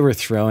like they were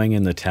throwing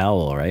in the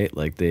towel, right?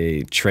 Like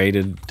they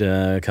traded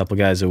a couple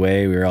guys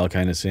away. We were all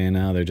kind of saying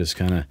now they're just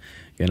kind of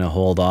going to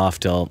hold off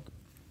till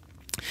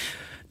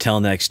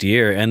next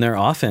year. And their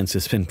offense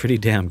has been pretty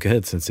damn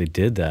good since they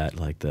did that.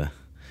 Like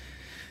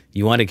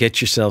you want to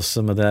get yourself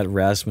some of that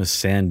Rasmus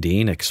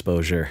Sandin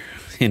exposure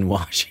in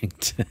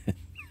Washington,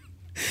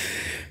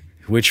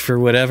 which for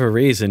whatever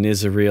reason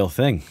is a real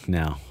thing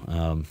now.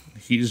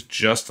 He's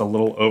just a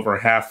little over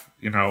half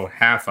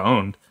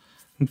owned,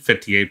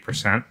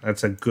 58%.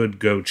 That's a good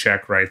go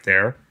check right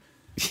there.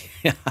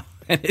 Yeah,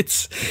 and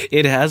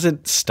it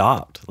hasn't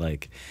stopped.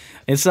 Like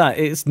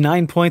it's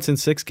 9 points in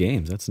 6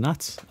 games. That's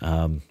nuts.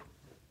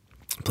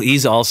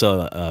 He's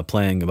also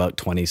playing about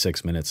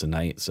 26 minutes a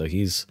night, so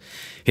his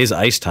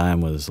ice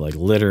time was like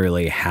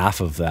literally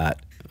half of that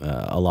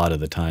a lot of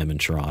the time in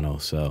Toronto.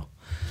 So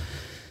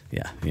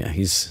yeah,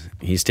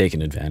 he's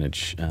taking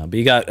advantage. But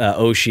you got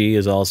Oshie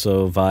is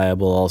also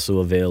viable, also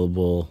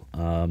available.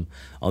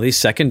 All these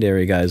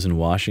secondary guys in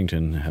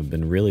Washington have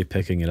been really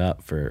picking it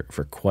up for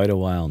quite a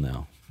while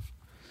now.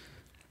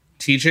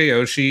 TJ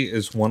Oshie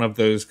is one of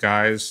those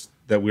guys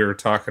that we were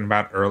talking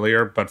about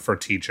earlier, but for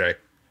TJ.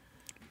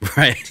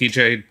 Right.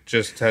 TJ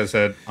just has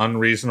an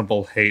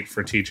unreasonable hate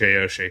for TJ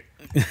Oshie.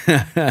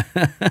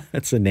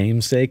 That's a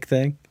namesake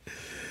thing.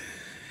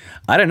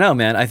 I don't know,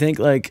 man. I think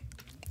like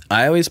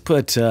I always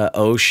put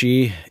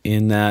Oshie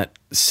in that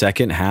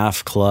second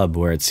half club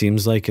where it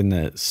seems like in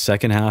the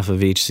second half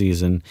of each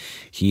season,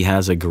 he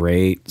has a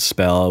great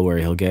spell where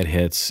he'll get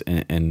hits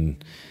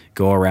and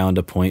go around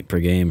a point per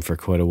game for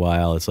quite a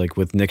while. It's like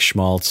with Nick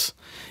Schmaltz,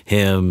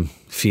 him,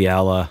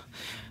 Fiala.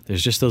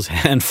 There's just those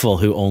handful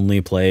who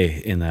only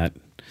play in that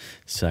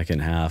second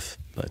half.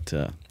 But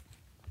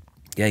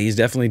yeah, he's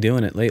definitely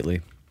doing it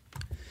lately.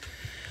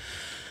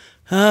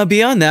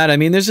 Beyond that, I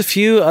mean, there's a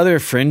few other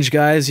fringe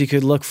guys you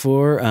could look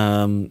for.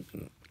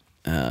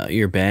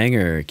 Your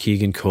banger,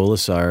 Keegan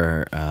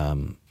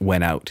Colasar,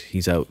 went out.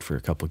 He's out for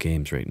a couple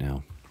games right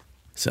now.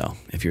 So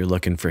if you're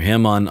looking for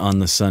him on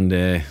the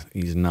Sunday,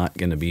 he's not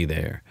going to be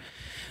there.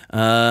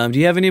 Do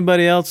you have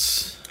anybody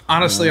else?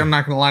 Honestly, I'm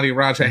not going to lie to you,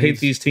 Raj. I hate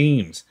these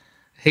teams.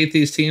 I hate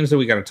these teams that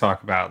we got to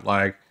talk about.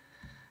 Like,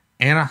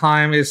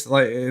 Anaheim is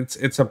like,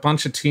 it's a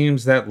bunch of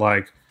teams that,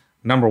 like,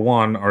 number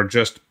one, are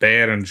just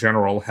bad in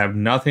general, have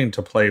nothing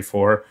to play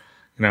for,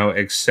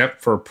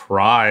 except for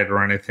pride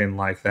or anything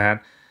like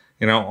that.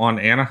 On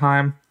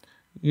Anaheim,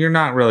 you're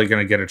not really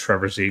going to get a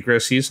Trevor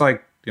Zegras. He's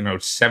like,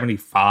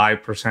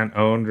 75%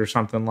 owned or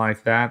something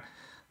like that.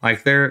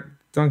 Like, don't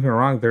get me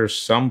wrong, there's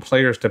some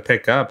players to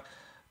pick up,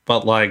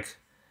 but like,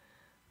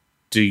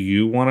 do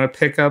you want to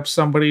pick up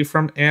somebody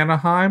from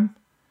Anaheim?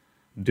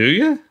 Do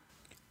you?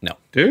 No.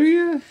 Do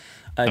you?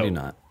 I do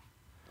not.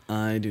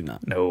 I do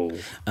not. No.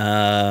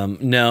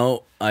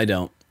 No, I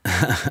don't.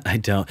 I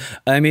don't.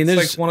 I mean,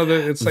 it's like one of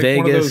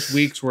those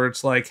weeks where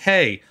it's like,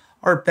 hey,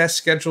 our best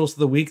schedules of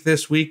the week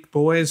this week,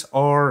 boys,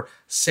 are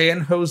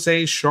San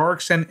Jose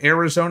Sharks and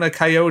Arizona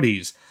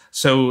Coyotes.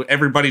 So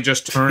everybody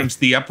just turns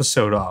the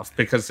episode off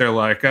because they're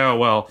like, oh,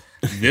 well,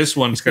 this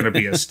one's going to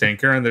be a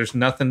stinker and there's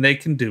nothing they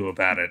can do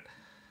about it.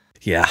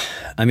 Yeah.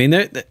 I mean,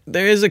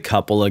 there is a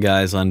couple of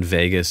guys on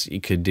Vegas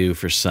you could do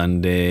for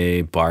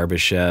Sunday.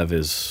 Barbashev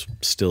is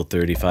still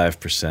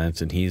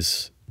 35%, and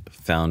he's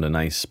found a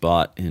nice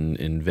spot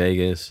in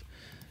Vegas.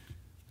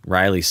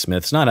 Riley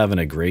Smith's not having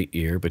a great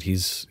year, but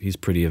he's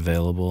pretty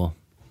available.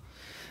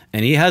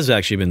 And he has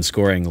actually been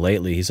scoring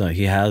lately.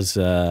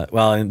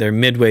 They're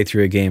midway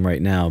through a game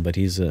right now, but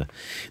he's in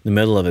the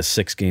middle of a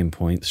 6-game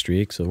point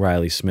streak, so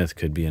Riley Smith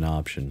could be an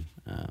option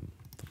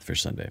for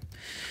Sunday.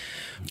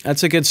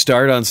 That's a good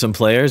start on some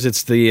players.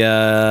 It's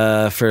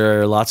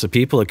for lots of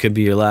people, it could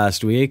be your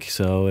last week.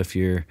 So if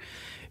you're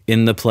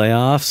in the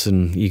playoffs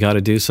and you got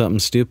to do something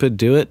stupid,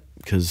 do it,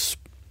 because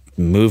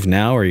move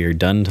now or you're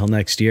done until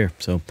next year.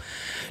 So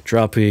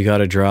drop who you got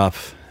to drop,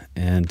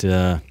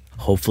 and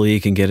hopefully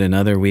you can get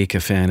another week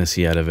of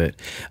fantasy out of it.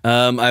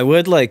 I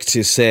would like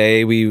to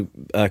say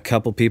a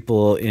couple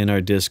people in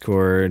our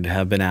Discord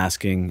have been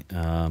asking,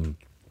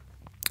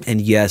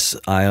 and yes,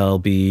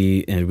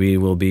 we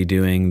will be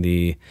doing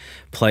the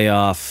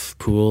playoff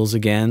pools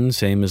again,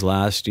 same as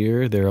last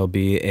year. There'll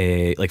be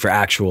for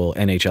actual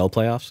NHL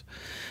playoffs.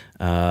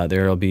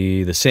 There'll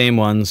be the same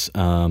ones,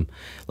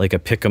 like a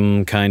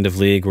pick'em kind of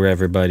league where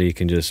everybody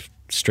can just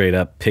straight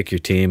up pick your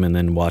team and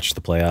then watch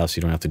the playoffs.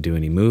 You don't have to do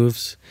any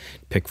moves.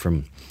 Pick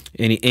from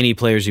Any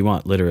players you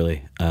want,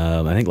 literally.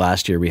 I think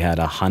last year we had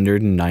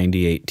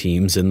 198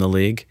 teams in the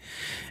league,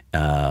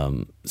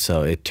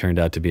 so it turned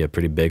out to be a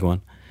pretty big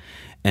one.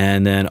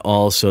 And then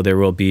also there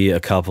will be a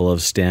couple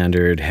of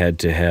standard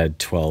head-to-head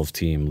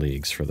 12-team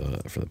leagues for the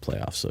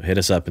playoffs. So hit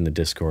us up in the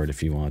Discord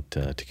if you want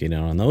to get in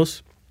on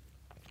those.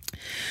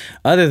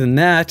 Other than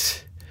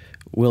that,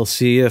 we'll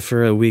see you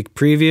for a week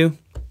preview.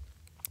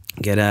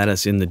 Get at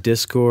us in the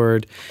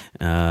Discord,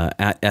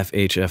 at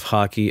FHF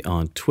Hockey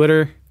on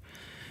Twitter.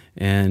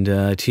 And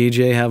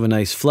TJ, have a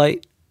nice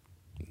flight.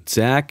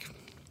 Zach,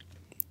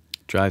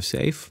 drive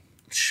safe.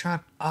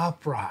 Shut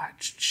up,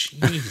 Raj.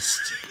 Jeez.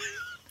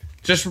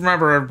 Just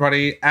remember,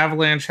 everybody,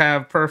 Avalanche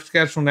have perfect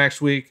schedule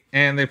next week,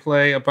 and they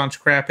play a bunch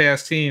of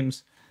crap-ass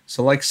teams.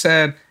 So, like I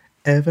said,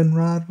 Evan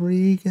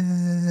Rodriguez.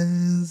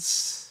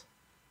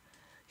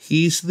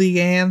 He's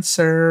the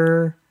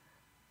answer.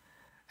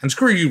 And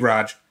screw you,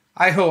 Raj.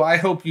 I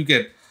hope you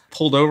get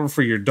pulled over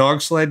for your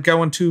dog sled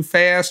going too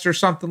fast or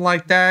something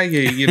like that.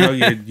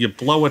 You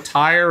blow a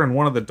tire and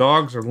one of the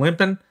dogs are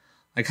limping.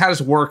 Like, how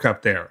does it work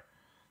up there?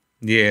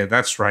 Yeah,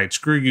 that's right.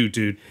 Screw you,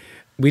 dude.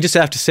 We just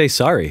have to say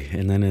sorry,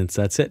 and then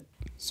that's it.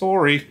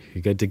 Sorry.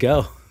 You're good to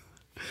go.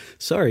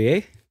 Sorry,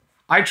 eh?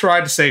 I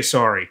tried to say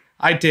sorry.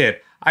 I did.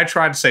 I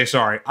tried to say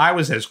sorry. I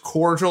was as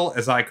cordial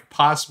as I could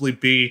possibly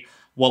be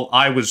while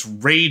I was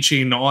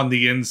raging on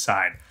the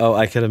inside. Oh,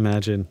 I can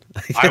imagine.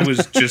 I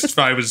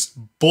was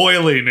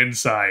boiling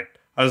inside.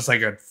 I was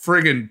like a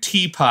friggin'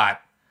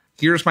 teapot.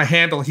 Here's my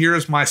handle.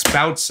 Here's my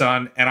spout,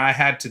 son. And I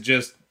had to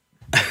just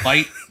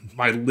bite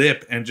my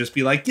lip and just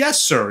be like,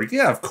 yes, sir.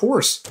 Yeah, of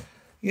course.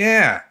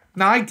 Yeah.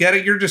 No, I get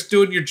it. You're just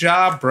doing your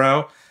job,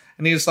 bro.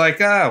 And he's like,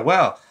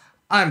 well,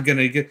 I'm going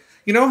to get...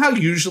 You know how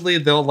usually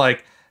they'll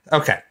like...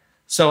 Okay,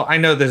 so I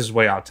know this is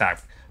way off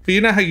topic. But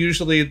you know how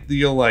usually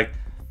you'll like,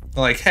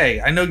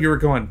 hey, I know you were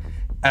going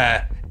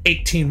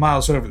 18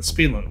 miles over the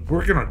speed limit.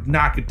 We're going to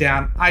knock it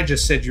down. I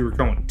just said you were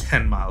going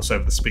 10 miles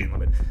over the speed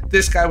limit.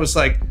 This guy was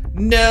like,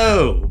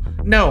 no,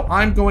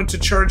 I'm going to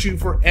charge you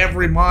for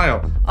every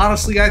mile.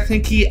 Honestly, I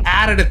think he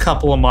added a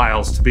couple of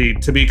miles to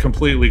be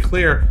completely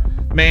clear.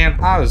 Man,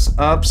 I was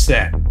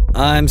upset.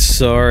 I'm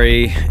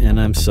sorry, and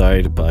I'm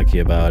sorry to bug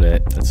you about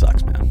it. That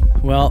sucks, man.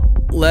 Well,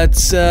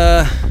 let's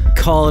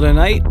call it a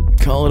night,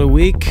 call it a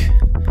week.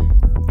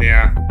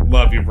 Yeah,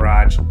 love you,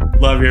 Raj.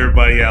 Love you,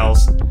 everybody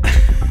else.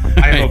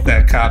 I hope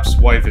that cop's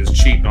wife is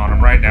cheating on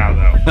him right now,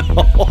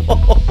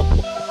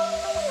 though.